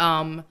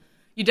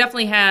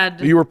definitely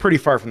had... You were pretty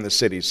far from the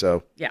city,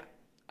 so... Yeah.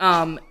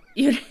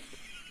 You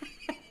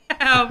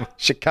have...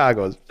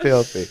 Chicago's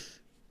filthy.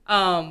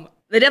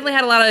 They definitely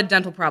had a lot of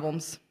dental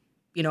problems.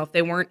 You know, if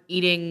they weren't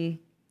eating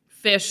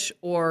fish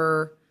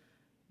or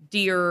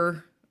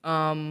deer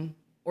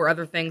or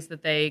other things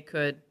that they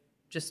could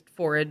just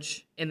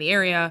forage in the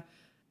area...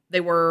 They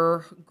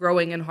were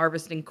growing and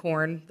harvesting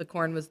corn. The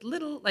corn was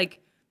little, like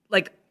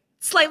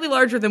slightly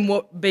larger than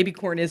what baby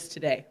corn is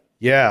today.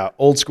 Yeah,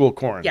 old school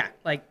corn. Yeah,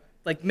 like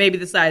maybe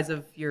the size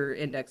of your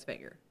index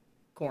finger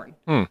corn.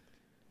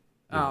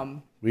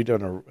 We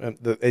don't know.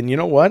 And you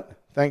know what?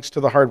 Thanks to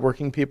the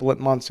hardworking people at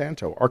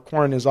Monsanto, our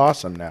corn is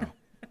awesome now.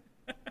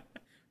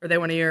 Are they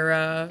one of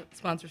your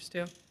sponsors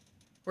too?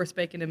 Horse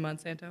bacon and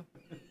Monsanto?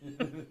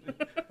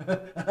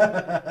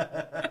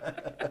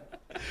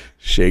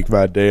 Shake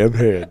my damn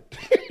head.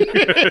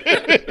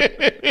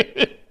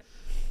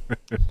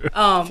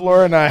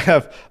 Flora and I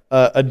have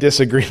a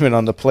disagreement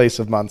on the place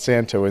of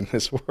Monsanto in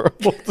this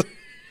world.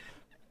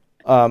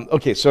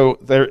 Okay, so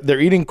they're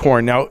eating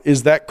corn. Now,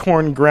 is that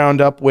corn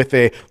ground up with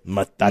a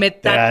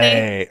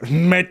metate?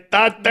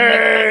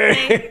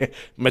 Metate!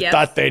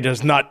 Metate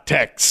does not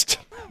text.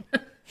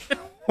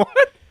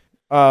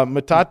 What?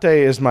 Metate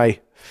is my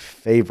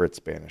favorite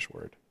Spanish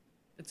word.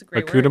 It's a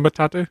great Hakuna word.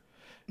 Matata?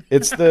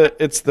 It's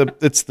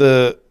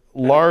the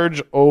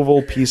large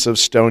oval piece of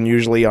stone,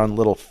 usually on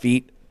little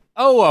feet.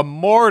 Oh, a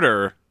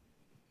mortar.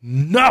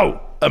 No,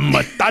 a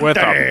metate. With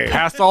a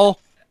pestle?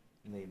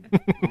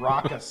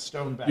 Rock a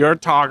stone back. You're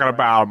talking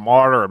about a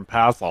mortar and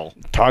pestle.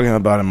 Talking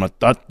about a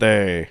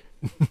metate.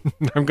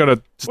 I'm going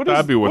to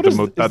stab you with the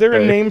metate. Is there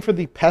a name for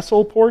the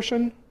pestle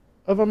portion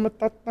of a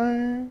metate?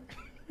 I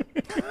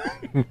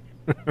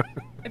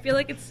feel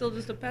like it's still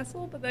just a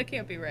pestle, but that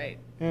can't be right.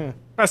 Yeah.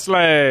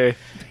 Pestle.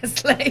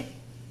 Pestle.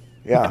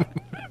 Yeah.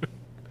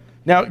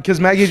 Now, because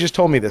Maggie just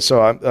told me this,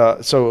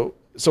 so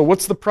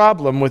what's the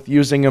problem with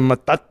using a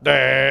metate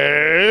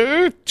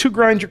to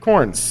grind your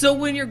corn? So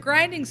when you're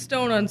grinding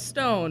stone on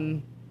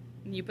stone,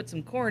 and you put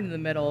some corn in the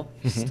middle,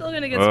 you're still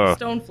going to get some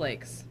stone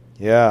flakes.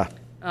 Yeah.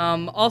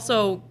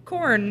 Also,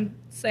 corn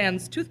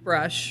sans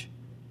toothbrush,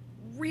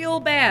 real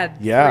bad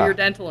for your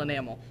dental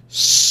enamel.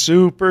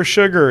 Super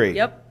sugary.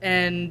 Yep,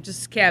 and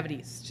just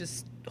cavities.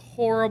 Just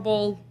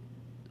horrible,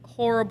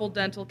 horrible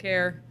dental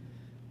care.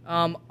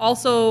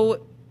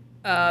 Also,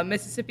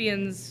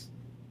 Mississippians,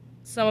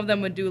 some of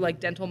them would do like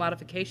dental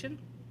modification.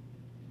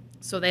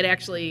 So they'd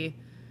actually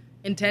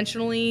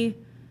intentionally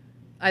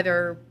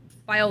either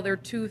file their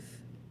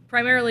tooth,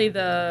 primarily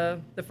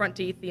the front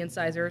teeth, the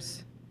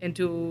incisors,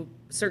 into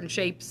certain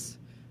shapes,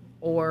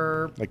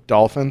 or like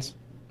dolphins.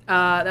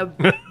 That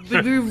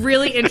would be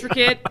really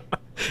intricate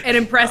and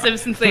impressive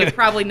since they've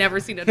probably never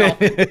seen a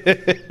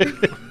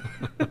dolphin.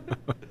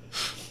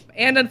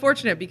 And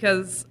unfortunate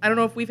because I don't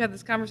know if we've had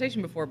this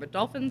conversation before, but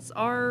dolphins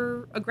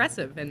are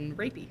aggressive and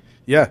rapey.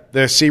 Yeah,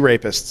 they're sea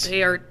rapists.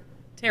 They are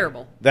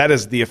terrible. That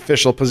is the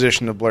official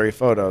position of Blurry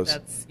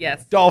Photos.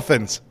 Yes.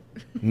 Dolphins.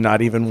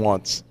 Not even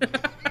once.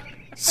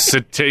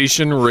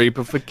 Cetacean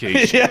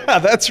rapification. Yeah,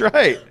 that's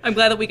right. I'm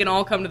glad that we can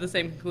all come to the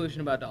same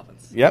conclusion about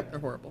dolphins. Yep. They're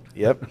horrible.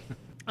 Yep.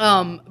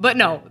 But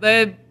no,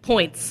 the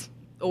points,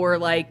 or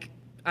like,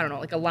 I don't know,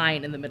 like a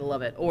line in the middle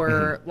of it,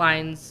 or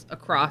lines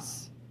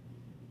crosswise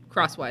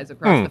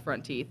across the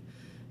front teeth.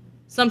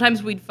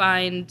 Sometimes we'd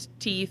find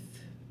teeth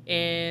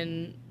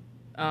in,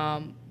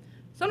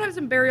 sometimes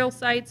in burial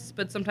sites,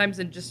 but sometimes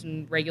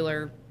in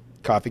regular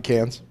Coffee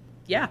cans.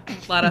 Yeah, a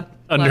lot of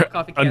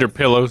coffee cans. Under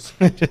pillows.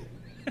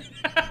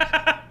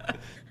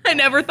 I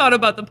never thought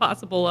about the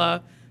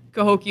possible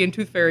Cahokia and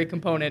Tooth Fairy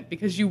component,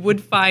 because you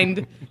would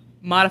find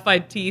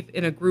modified teeth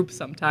in a group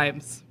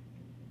sometimes.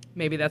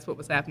 Maybe that's what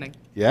was happening.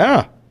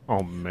 Yeah.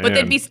 Oh, man. But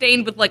they'd be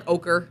stained with, like,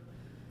 ochre.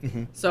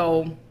 Mm-hmm.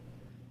 So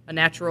a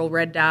natural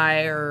red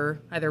dye,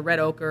 or either red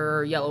ochre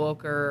or yellow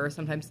ochre, or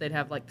sometimes they'd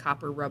have, like,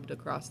 copper rubbed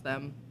across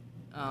them.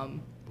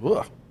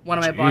 One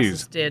of my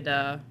bosses did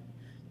a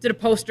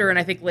poster, and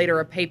I think later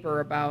a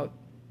paper about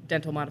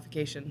dental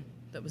modification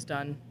that was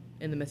done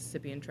in the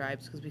Mississippian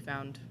tribes, because we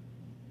found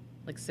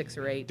like 6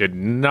 or 8. Did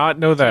not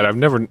know that. I've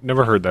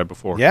never heard that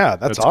before. Yeah,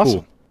 that's awesome.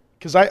 Cool.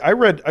 Because I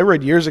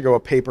read years ago a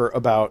paper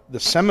about the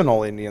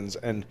Seminole Indians,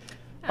 and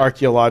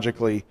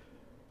archaeologically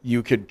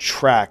you could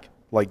track,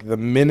 like, the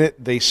minute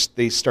they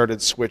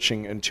started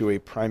switching into a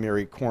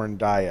primary corn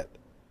diet,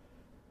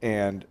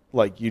 and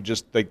like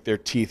their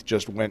teeth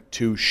just went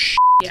to shit.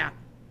 Yeah.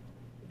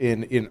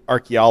 In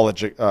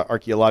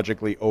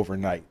archaeologically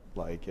overnight,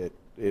 like it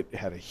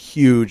had a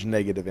huge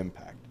negative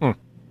impact.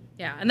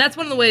 Yeah, and that's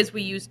one of the ways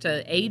we use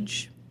to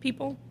age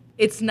people.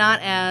 It's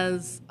not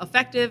as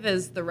effective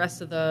as the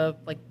rest of the,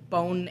 like,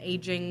 bone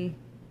aging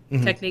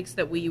techniques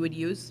that we would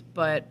use,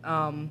 but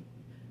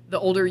the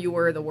older you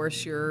were, the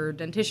worse your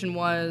dentition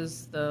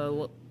was,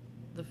 the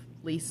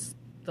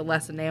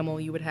less enamel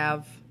you would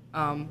have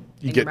in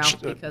your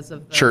mouth because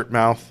of the shirt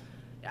mouth.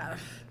 Yeah,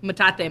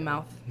 metate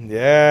mouth.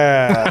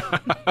 Yeah.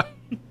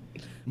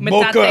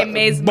 Metate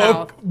maize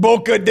mouth.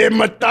 Boca de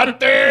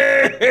metate.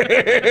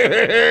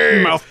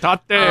 Mouth tate.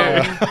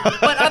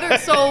 But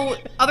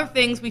other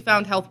things we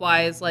found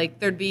health-wise, like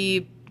there'd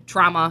be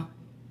trauma.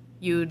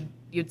 You'd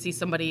see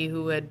somebody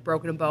who had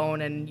broken a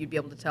bone, and you'd be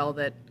able to tell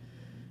that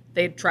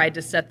they'd tried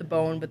to set the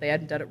bone, but they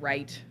hadn't done it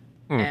right.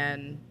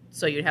 And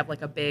so you'd have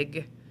like a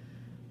big,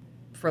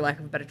 for lack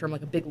of a better term,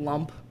 like a big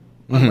lump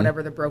on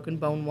whatever the broken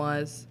bone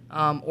was.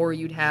 Or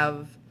you'd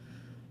have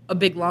a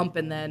big lump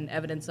and then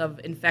evidence of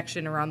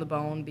infection around the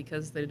bone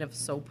because they didn't have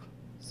soap.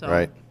 So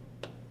right.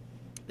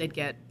 They'd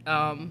get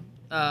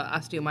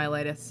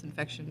osteomyelitis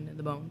infection in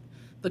the bone.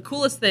 The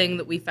coolest thing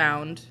that we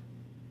found,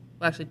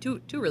 well, actually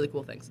two really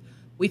cool things.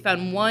 We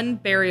found one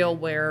burial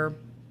where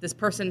this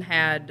person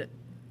had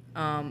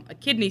a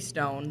kidney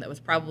stone that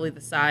was probably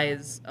the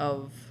size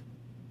of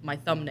my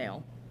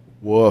thumbnail.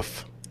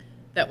 Woof.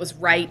 That was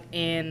right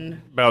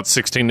in... About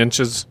 16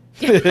 inches.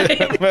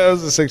 That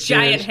was a 16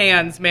 giant inch.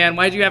 hands, man.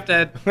 Why'd you have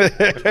to...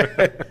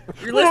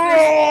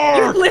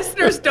 your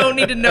listeners don't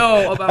need to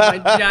know about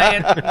my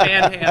giant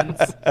man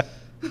hands.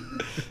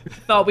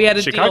 Thought we had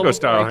a Chicago deal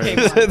style before it came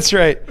hands. on. That's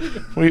right.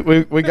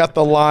 We got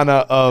the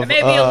Lana of,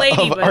 Maybe a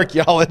lady, of but-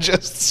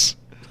 archaeologists.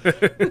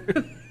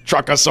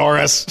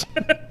 Truckosaurus.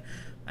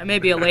 I may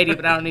be a lady,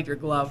 but I don't need your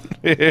glove.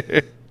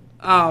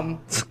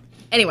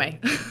 Anyway.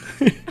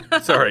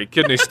 Sorry,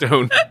 kidney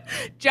stone.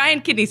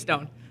 Giant kidney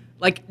stone.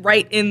 Like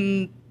right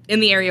in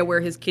the area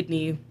where his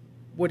kidney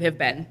would have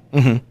been.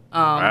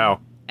 Wow.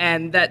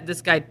 And that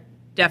this guy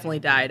definitely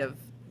died of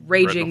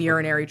raging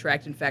urinary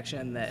tract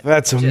infection.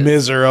 That's a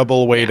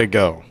miserable way to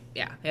go.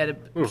 Yeah, he had an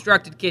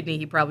obstructed kidney.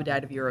 He probably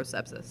died of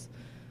urosepsis.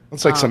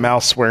 That's like some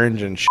Al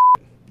Swearingen shit.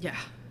 Yeah.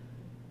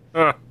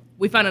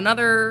 We found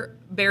another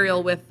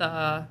burial with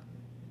a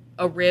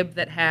rib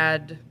that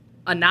had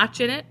a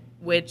notch in it,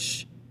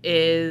 which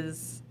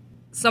is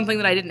something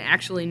that I didn't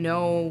actually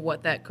know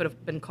what that could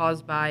have been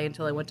caused by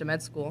until I went to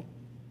med school.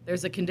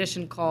 There's a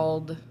condition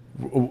called...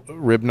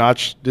 Rib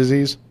notch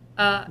disease?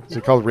 Is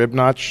it called rib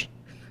notch?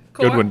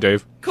 Good one,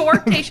 Dave.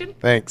 Coarctation.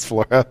 Thanks,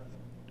 Flora.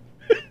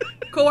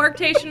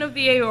 Coarctation of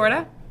the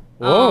aorta.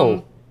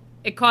 Whoa.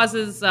 It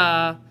causes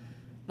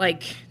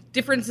like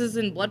differences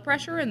in blood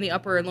pressure in the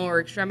upper and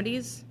lower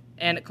extremities,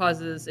 and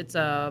it's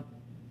a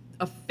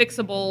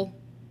fixable,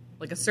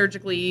 like a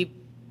surgically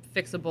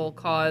fixable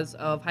cause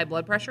of high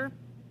blood pressure.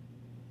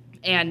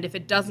 And if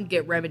it doesn't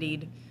get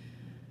remedied,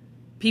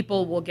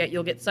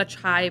 you'll get such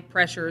high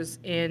pressures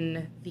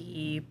in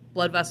the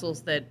blood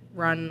vessels that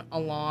run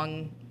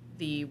along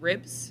the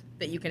ribs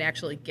that you can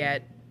actually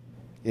get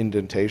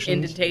indentations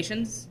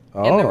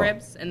in the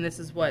ribs, and this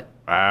is what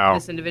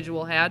this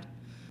individual had.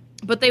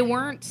 But they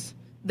weren't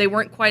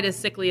quite as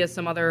sickly as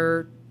some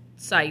other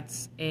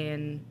sites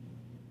in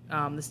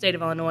the state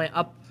of Illinois,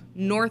 up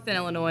north in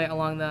Illinois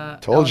along the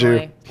Told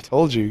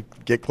you,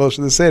 get close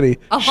to the city.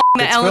 Along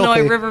the Illinois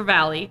filthy. River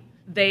Valley.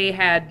 They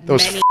had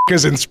those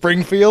f***ers in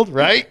Springfield,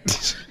 right?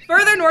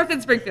 Further north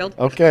in Springfield.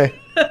 Okay.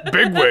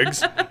 Bigwigs,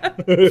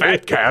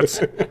 fat cats,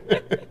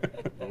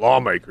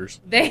 lawmakers.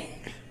 They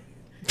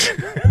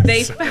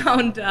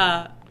found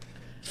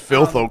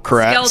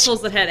filthocrats,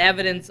 skeletals that had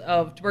evidence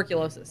of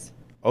tuberculosis.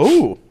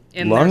 Oh,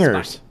 in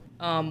lungers.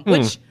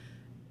 Which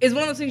is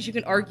one of those things you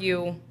can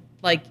argue,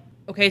 like,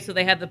 okay, so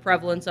they had the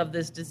prevalence of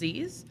this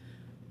disease,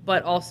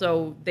 but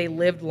also they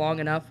lived long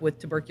enough with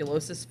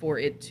tuberculosis for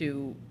it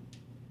to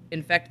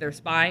infect their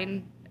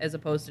spine, as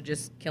opposed to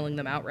just killing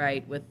them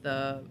outright with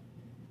the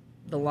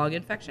lung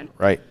infection.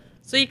 Right.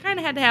 So you kind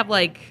of had to have,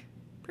 like,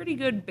 pretty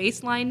good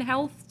baseline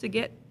health to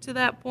get to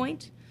that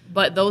point.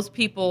 But those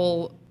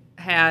people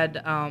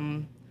had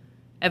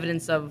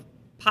evidence of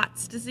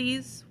Pott's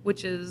disease,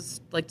 which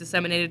is like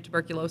disseminated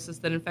tuberculosis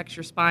that infects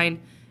your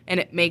spine, and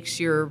it makes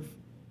your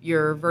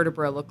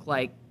vertebra look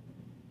like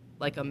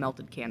a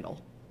melted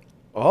candle.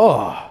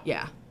 Oh.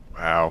 Yeah.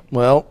 Wow.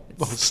 Well,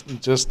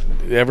 just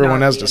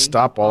everyone has to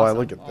stop while I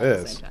look at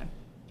this.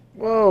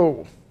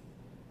 Whoa.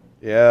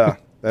 Yeah,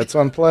 that's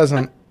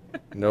unpleasant.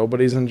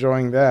 Nobody's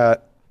enjoying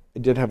that. I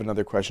did have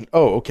another question.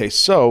 Oh, okay.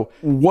 So,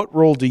 what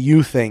role do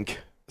you think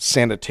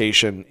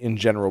sanitation in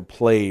general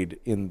played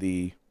in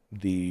the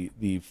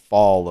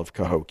fall of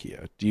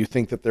Cahokia? Do you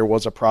think that there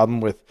was a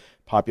problem with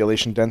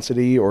population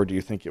density, or do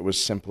you think it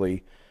was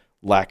simply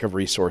lack of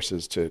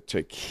resources to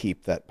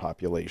keep that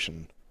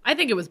population? I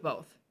think it was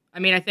both. I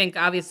mean, I think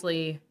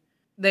obviously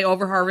they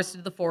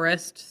overharvested the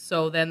forest,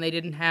 so then they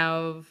didn't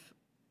have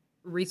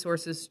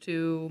resources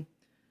to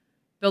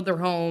build their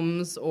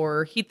homes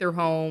or heat their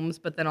homes,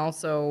 but then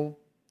also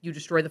you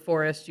destroy the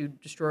forest, you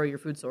destroy your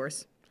food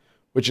source.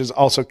 Which is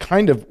also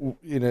kind of,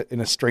 in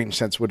a strange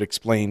sense, would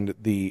explain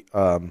the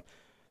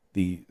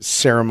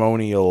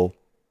ceremonial,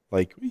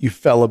 like, you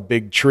fell a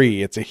big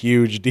tree. It's a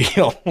huge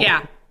deal.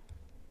 Yeah.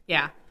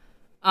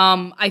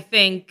 I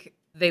think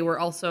they were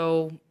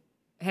also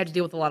had to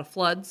deal with a lot of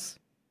floods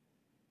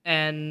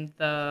and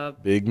the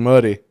big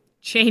muddy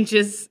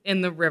changes in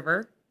the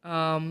river.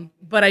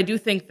 But I do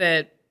think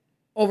that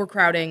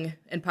overcrowding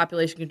and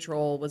population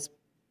control was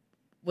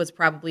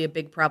probably a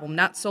big problem,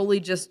 not solely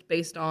just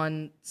based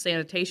on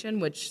sanitation,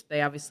 which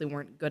they obviously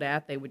weren't good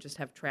at. They would just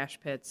have trash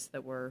pits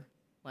that were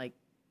like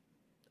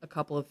a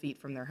couple of feet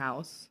from their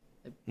house.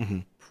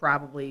 They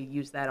probably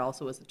use that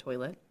also as a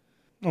toilet.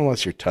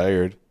 Unless you're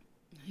tired.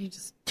 You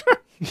just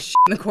shit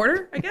in the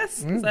corner, I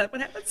guess? Is that what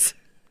happens?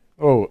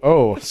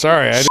 Oh,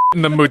 sorry. I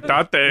in the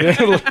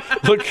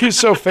mutate. Look who's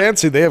so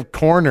fancy. They have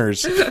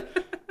corners.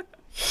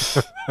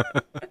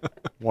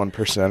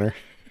 1%er.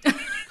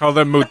 Call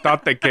them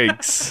mutate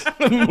cakes.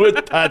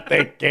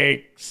 Mutate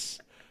cakes.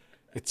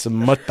 It's a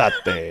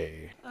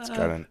mutate. It's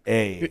got an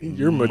A.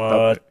 You're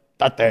mutate.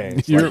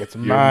 It's like it's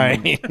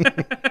mine.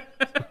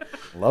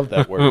 Love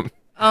that word.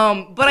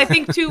 But I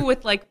think too,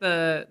 with like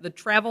the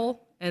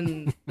travel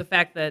and the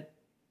fact that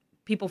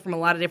people from a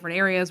lot of different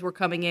areas were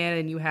coming in,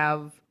 and you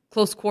have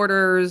close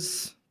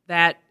quarters,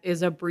 that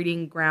is a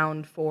breeding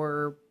ground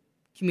for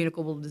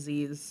communicable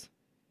disease.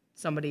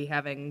 Somebody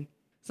having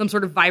some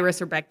sort of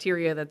virus or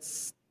bacteria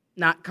that's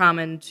not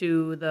common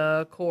to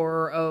the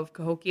core of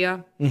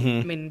Cahokia. I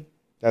mean,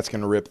 that's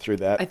going to rip through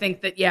that. I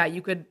think that, yeah,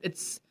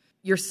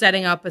 you're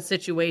setting up a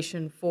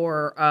situation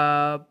for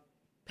a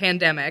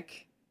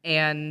pandemic,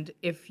 and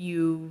if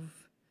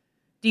you've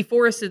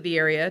deforested the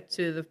area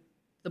to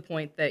the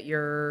point that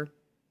your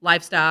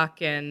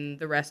livestock and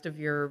the rest of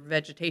your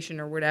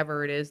vegetation or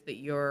whatever it is that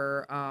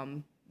you're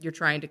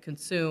trying to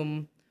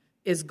consume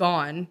is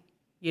gone,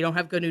 you don't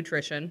have good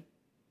nutrition,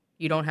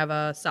 you don't have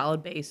a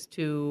solid base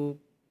to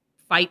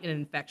fight an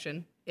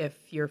infection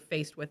if you're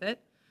faced with it.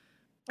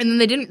 And then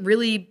they didn't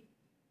really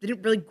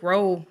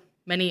grow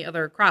many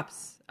other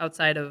crops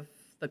outside of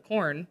the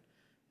corn,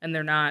 and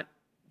they're not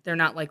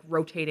like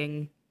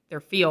rotating their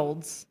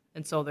fields,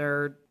 and so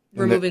they're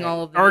removing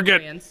all of the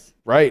nutrients.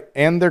 Right,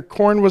 and their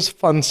corn was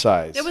fun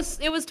size.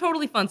 It was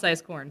totally fun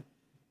size corn,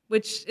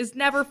 which is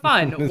never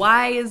fun.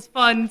 Why is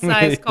fun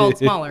size called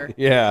smaller?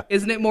 Yeah,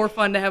 isn't it more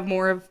fun to have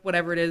more of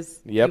whatever it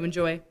is you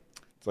enjoy?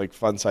 It's like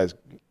fun size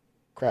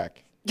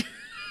crack.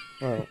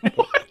 What?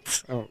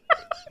 I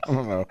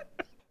don't know.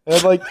 I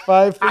had like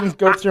 5 things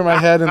go through my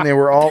head, and they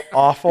were all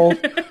awful.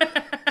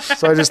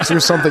 So I just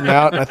threw something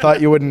out, and I thought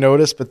you wouldn't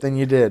notice, but then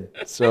you did.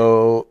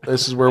 So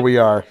this is where we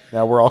are.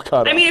 Now we're all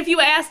caught up. I mean, if you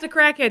asked a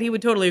crackhead, he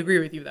would totally agree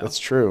with you, though. That's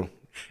true.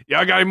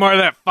 Y'all got any more of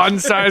that fun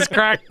size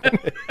crack?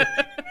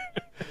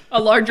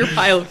 A larger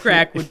pile of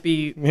crack would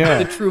be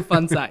the true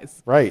fun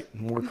size. Right.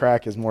 More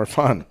crack is more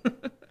fun.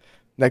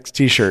 Next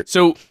T-shirt.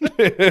 So,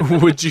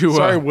 would you...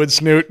 Sorry, Wood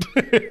Snoot.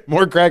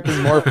 More crack is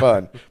more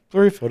fun.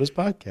 Blurry Photos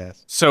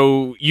Podcast.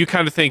 So, you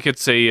kind of think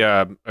it's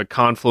a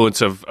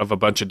confluence of a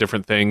bunch of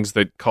different things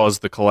that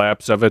caused the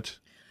collapse of it?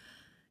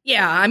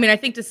 Yeah, I mean, I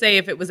think to say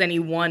if it was any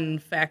one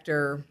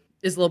factor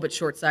is a little bit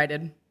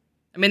short-sighted.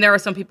 I mean, there are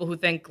some people who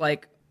think,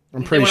 like,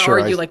 I'm they pretty want to sure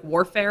argue, like,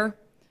 warfare,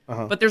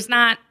 but there's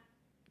not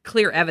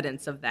clear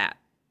evidence of that.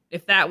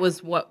 If that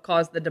was what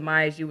caused the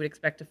demise, you would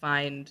expect to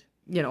find,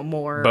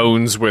 more...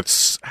 Bones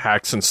with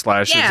hacks and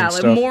slashes and like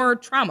stuff? more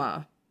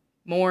trauma.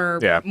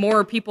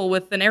 More people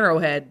with an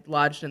arrowhead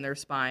lodged in their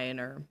spine,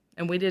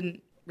 and we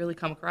didn't really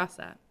come across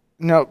that.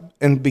 No,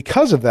 and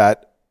because of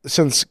that,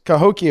 since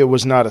Cahokia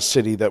was not a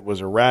city that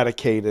was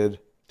eradicated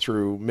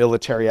through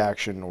military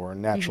action or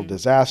natural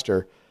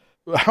disaster,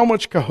 how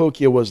much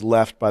Cahokia was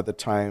left by the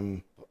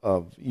time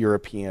of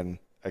European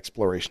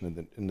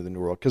exploration into the New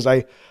World? Because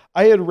I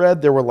had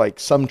read there were like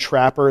some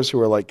trappers who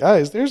were like,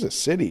 guys, there's a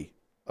city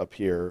up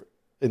here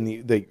in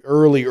the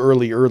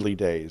early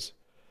days,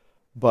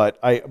 but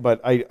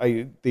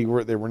they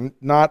were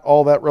not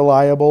all that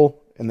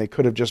reliable, and they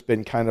could have just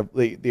been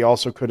they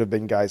also could have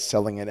been guys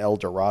selling an El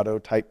Dorado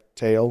type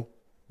tale,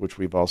 which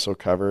we've also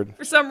covered.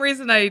 For some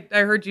reason, I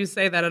heard you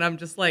say that, and I'm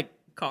just like,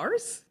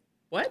 cars?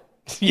 What?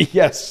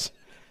 Yes.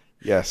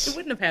 It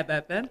wouldn't have had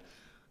that then.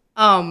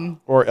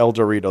 Or El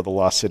Dorito, the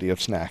lost city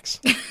of snacks.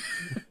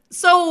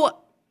 So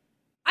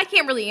I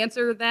can't really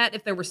answer that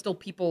if there were still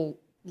people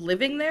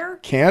living there.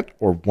 Can't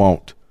or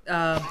won't?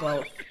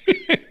 Both.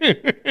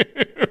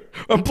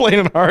 I'm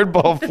playing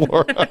hardball,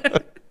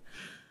 Flora.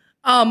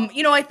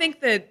 I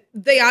think that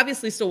they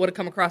obviously still would have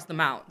come across the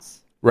mounds.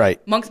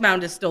 Right. Monk's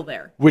Mound is still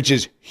there. Which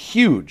is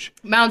huge.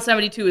 Mound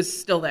 72 is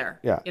still there.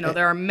 Yeah.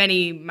 There are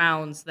many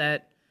mounds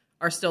that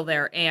are still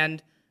there,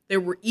 and there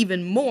were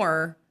even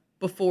more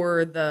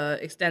before the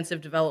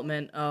extensive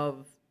development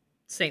of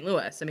St.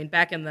 Louis. I mean,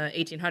 back in the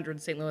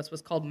 1800s, St. Louis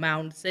was called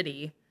Mound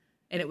City,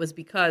 and it was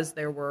because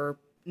there were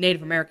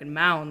Native American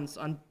mounds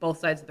on both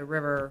sides of the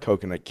river.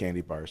 Coconut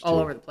candy bars, too. All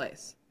over the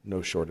place.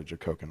 No shortage of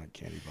coconut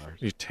candy bars.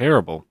 You're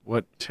terrible.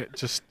 What?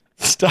 Just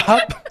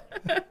stop.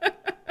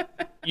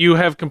 You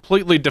have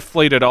completely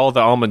deflated all the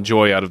almond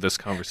joy out of this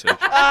conversation.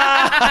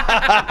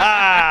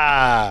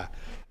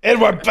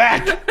 And we're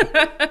back.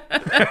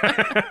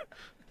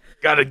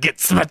 Gotta get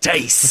some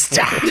taste.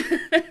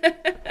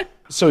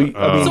 So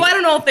I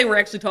don't know if they were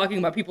actually talking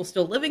about people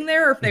still living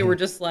there, or if they were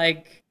just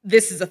like,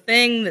 this is a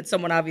thing that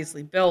someone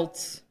obviously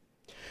built.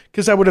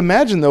 Because I would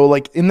imagine, though,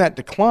 like in that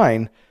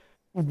decline,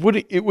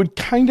 it would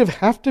kind of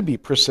have to be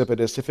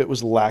precipitous if it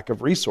was lack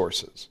of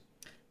resources.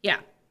 Yeah.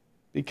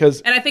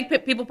 And I think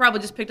people probably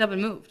just picked up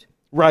and moved.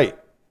 Right.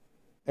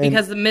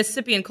 Because the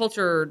Mississippian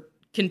culture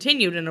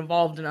continued and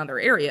evolved in other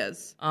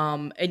areas.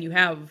 And you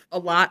have a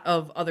lot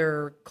of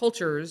other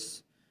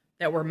cultures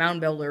that were mound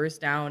builders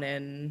down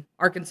in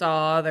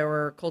Arkansas. There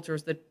were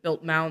cultures that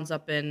built mounds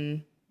up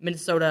in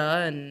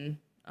Minnesota and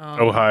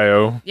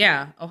Ohio.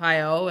 Yeah,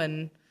 Ohio.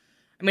 And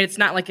I mean, it's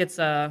not like it's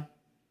a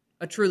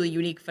truly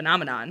unique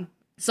phenomenon.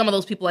 Some of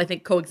those people, I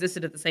think,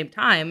 coexisted at the same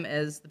time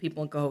as the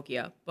people in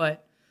Cahokia.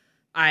 But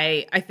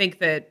I think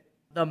that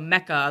the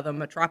Mecca, the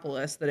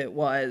metropolis that it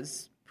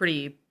was,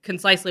 pretty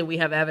concisely we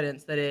have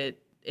evidence that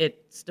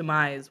its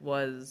demise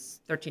was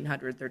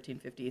 1300,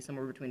 1350,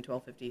 somewhere between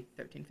 1250,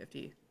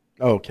 1350.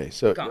 Okay,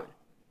 so gone.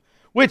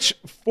 Which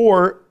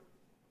for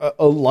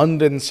a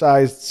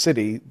London-sized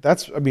city,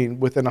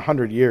 within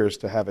 100 years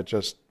to have it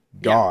just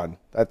gone,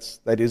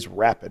 that is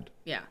rapid.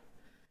 Yeah,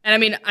 and I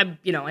mean,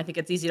 I think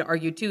it's easy to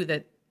argue too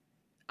that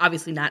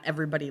obviously not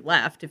everybody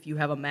left. If you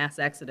have a mass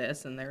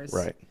exodus and there's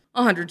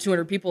 100,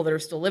 200 people that are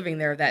still living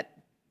there, that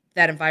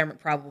environment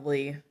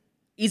probably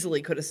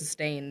easily could have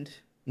sustained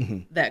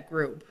that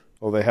group.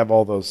 Well, they have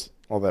all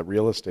that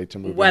real estate to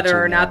move.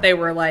 Whether or not they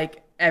were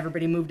like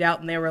everybody moved out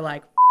and they were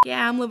like,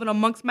 yeah, I'm living on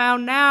Monk's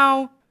Mound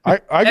now. I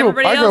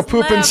go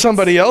poop in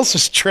somebody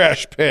else's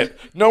trash pit.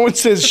 No one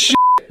says shit.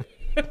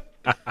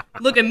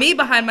 Look at me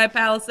behind my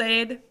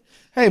palisade.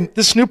 Hey,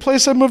 this new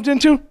place I moved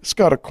into, it's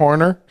got a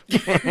corner.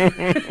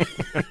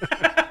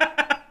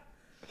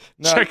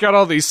 Check out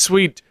all these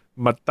sweet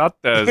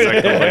matatas.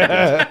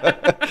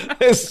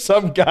 There's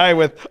some guy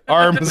with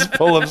arms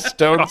full of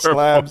stone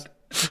slabs.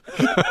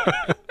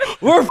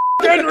 We're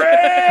f***ing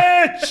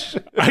rich!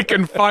 I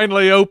can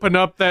finally open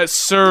up that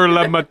Sur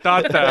La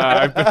Matata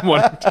I've been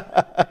wanting.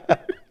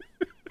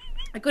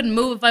 I couldn't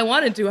move if I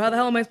wanted to. How the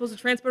hell am I supposed to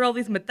transport all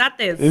these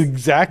matates?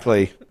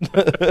 Exactly.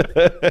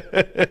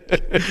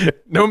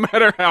 No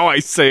matter how I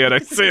say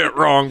it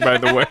wrong, by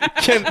the way.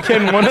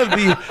 Can one of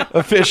the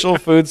official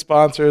food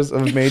sponsors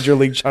of Major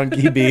League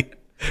Chunky be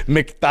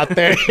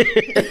McTate?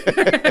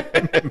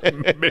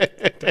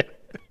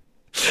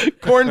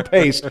 Corn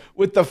paste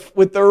with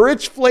the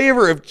rich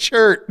flavor of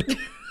chert.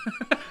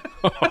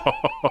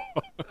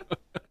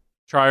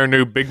 Try our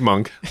new Big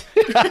Monk.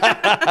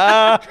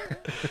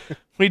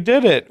 We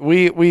did it.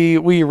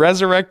 We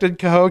resurrected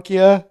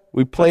Cahokia.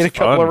 We played That's a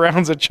couple fun. of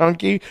rounds of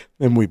Chunky,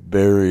 then we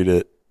buried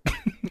it.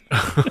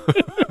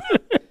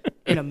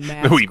 In a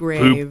mass We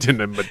grave. pooped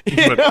in a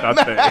matate.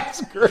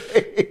 That's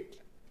great.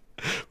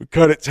 We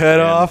cut its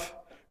head off,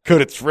 cut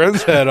its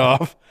friend's head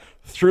off,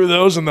 threw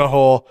those in the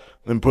hole,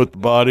 then put the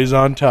bodies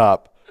on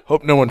top.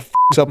 Hope no one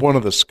f***s up one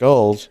of the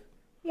skulls.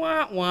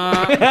 Wah,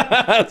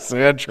 wah.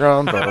 Sad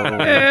trombone.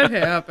 It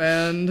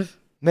happened.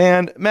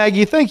 Man,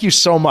 Maggie, thank you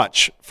so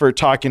much for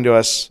talking to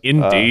us.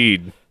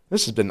 Indeed.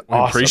 This has been I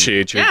awesome.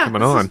 appreciate you Yeah,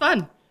 coming this on. is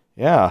fun.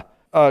 Yeah.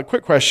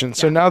 Quick question.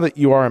 So now that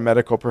you are a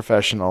medical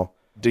professional,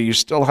 do you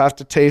still have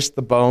to taste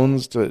the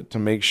bones to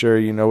make sure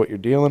you know what you're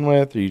dealing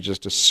with, or you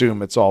just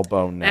assume it's all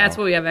bone now? That's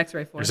what we have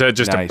X-ray for. Is that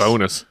just Nice. a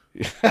bonus?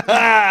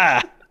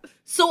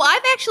 So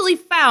I've actually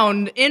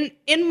found in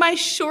my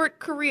short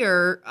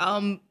career,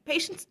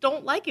 patients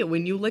don't like it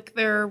when you lick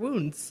their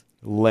wounds.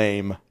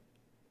 Lame.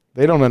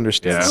 They don't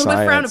understand Yeah. It's a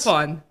little bit frowned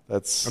science. upon.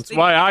 That's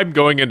Why I'm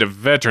going into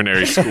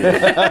veterinary school.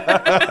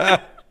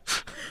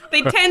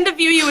 They tend to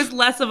view you as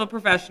less of a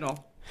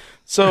professional.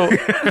 so.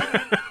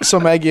 So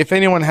Maggie, if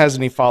anyone has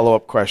any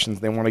follow-up questions,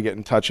 they want to get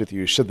in touch with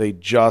you. Will they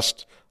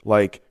just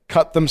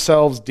cut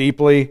themselves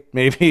deeply,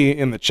 maybe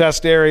in the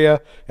chest area,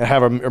 and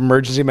have an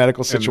emergency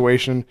medical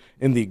situation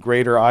in the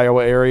greater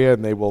Iowa area,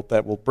 and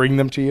that will bring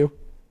them to you?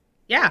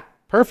 Yeah.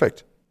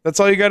 Perfect. That's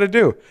all you got to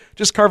do.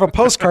 Just carve a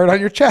postcard on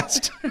your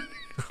chest.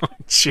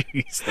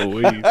 Jeez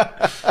Louise.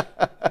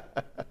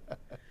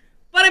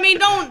 But I mean,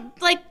 don't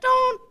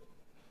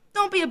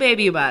be a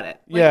baby about it.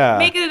 Yeah.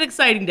 Make it an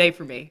exciting day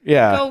for me.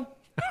 Yeah.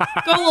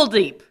 Go a little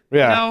deep.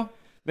 Yeah. You know?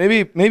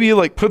 Maybe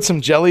you put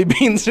some jelly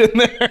beans in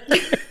there.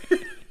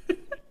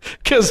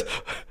 Because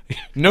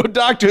no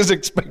doctor's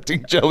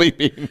expecting jelly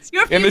beans You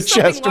have to in a use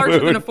something chest larger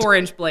than a wound.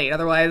 4-inch blade.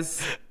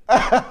 Otherwise,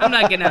 I'm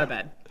not getting out of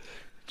bed.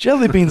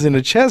 Jelly beans in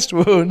a chest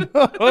wound.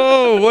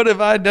 Oh, what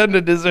have I done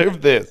to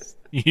deserve this?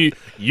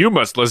 You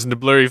must listen to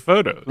Blurry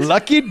Photos.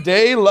 Lucky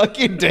day,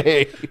 lucky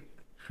day.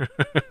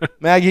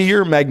 Maggie,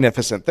 you're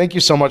magnificent. Thank you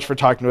so much for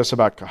talking to us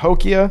about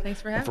Cahokia.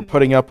 Thanks for and having for me.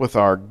 putting up with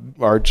our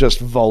just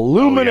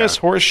voluminous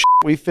horse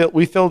shit.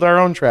 We filled our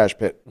own trash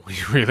pit. We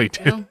really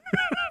did. Well,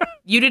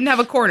 you didn't have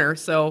a corner,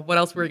 so what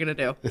else were we going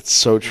to do? It's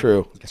so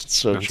true. It's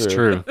so That's true.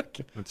 true.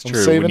 That's I'm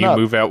true. saving When you up.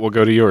 move out, we'll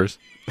go to yours.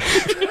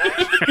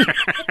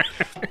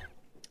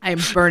 I am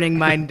burning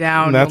mine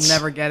down. That's- You'll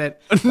never get it.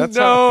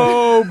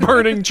 No,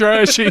 burning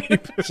trash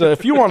heap. So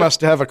if you want us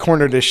to have a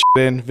corner to shit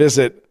in,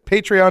 visit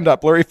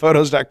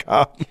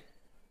patreon.blurryphotos.com.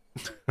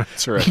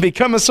 That's right.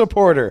 Become a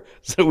supporter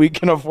so we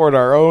can afford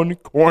our own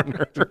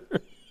corner.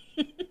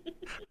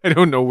 I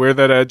don't know where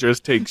that address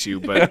takes you,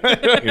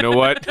 but you know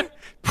what?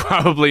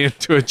 Probably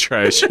into a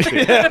trash heap.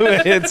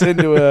 It's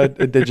into a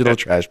digital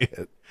trash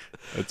pit.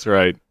 That's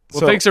right. Well,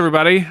 So- thanks,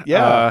 everybody.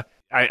 Yeah.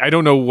 I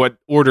don't know what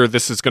order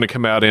this is going to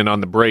come out in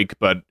on the break,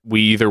 but we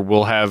either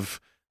will have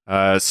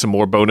some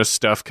more bonus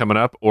stuff coming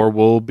up, or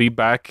we'll be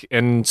back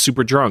and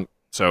super drunk.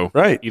 So,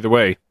 Right. either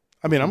way,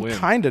 I mean, I'm Win.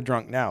 kind of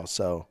drunk now,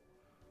 so.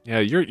 yeah,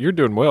 you're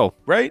doing well.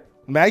 Right?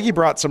 Maggie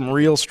brought some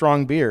real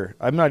strong beer.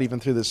 I'm not even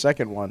through the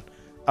second one.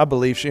 I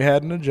believe she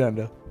had an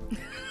agenda.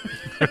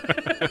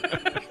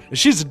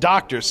 She's a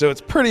doctor, so it's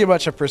pretty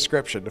much a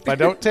prescription. If I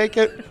don't take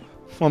it,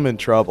 I'm in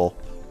trouble.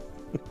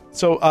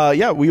 So,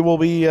 yeah, we will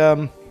be,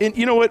 in,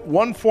 you know what,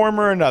 one form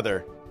or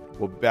another.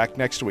 We'll be back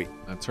next week.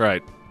 That's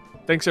right.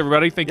 Thanks,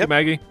 everybody. Thank you, Yep.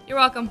 Maggie. You're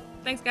welcome.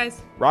 Thanks,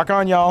 guys. Rock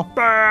on, y'all.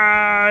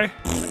 Bye.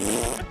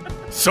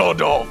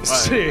 Sod off.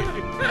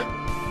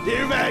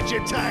 You've had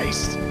your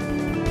taste.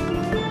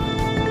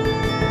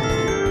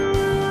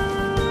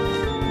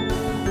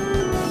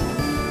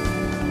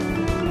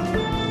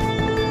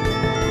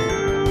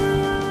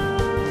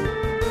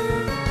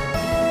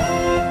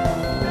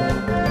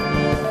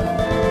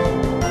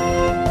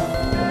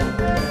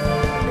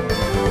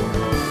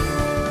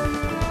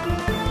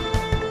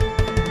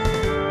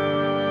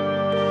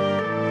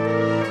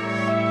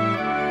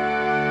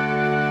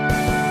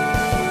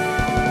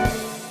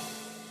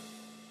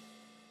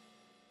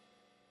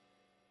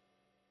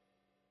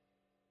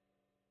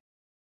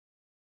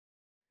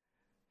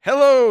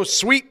 Hello,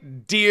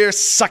 sweet, dear,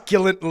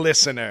 succulent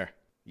listener.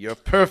 You're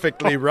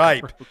perfectly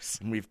ripe.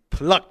 And we've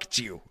plucked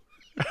you.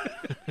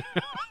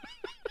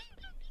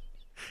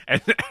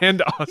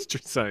 and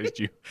ostracized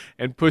you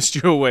and pushed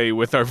you away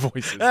with our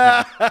voices.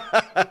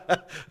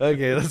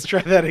 Okay, let's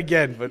try that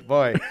again. But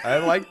boy, I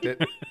liked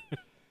it.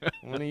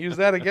 I'm going to use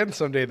that again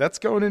someday. That's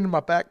going into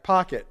my back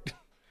pocket.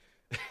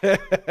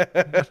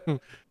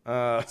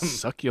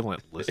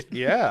 Succulent listen.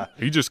 Yeah.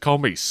 You just call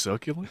me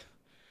succulent?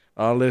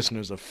 Our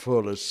listeners are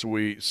full of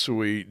sweet,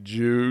 sweet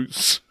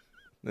juice.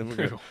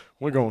 Then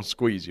we're going to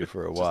squeeze you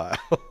for a while.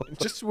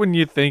 Just when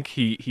you think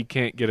he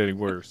can't get any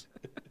worse.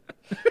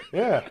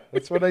 Yeah,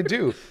 that's what I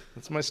do.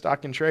 That's my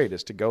stock and trade,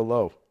 is to go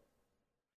low.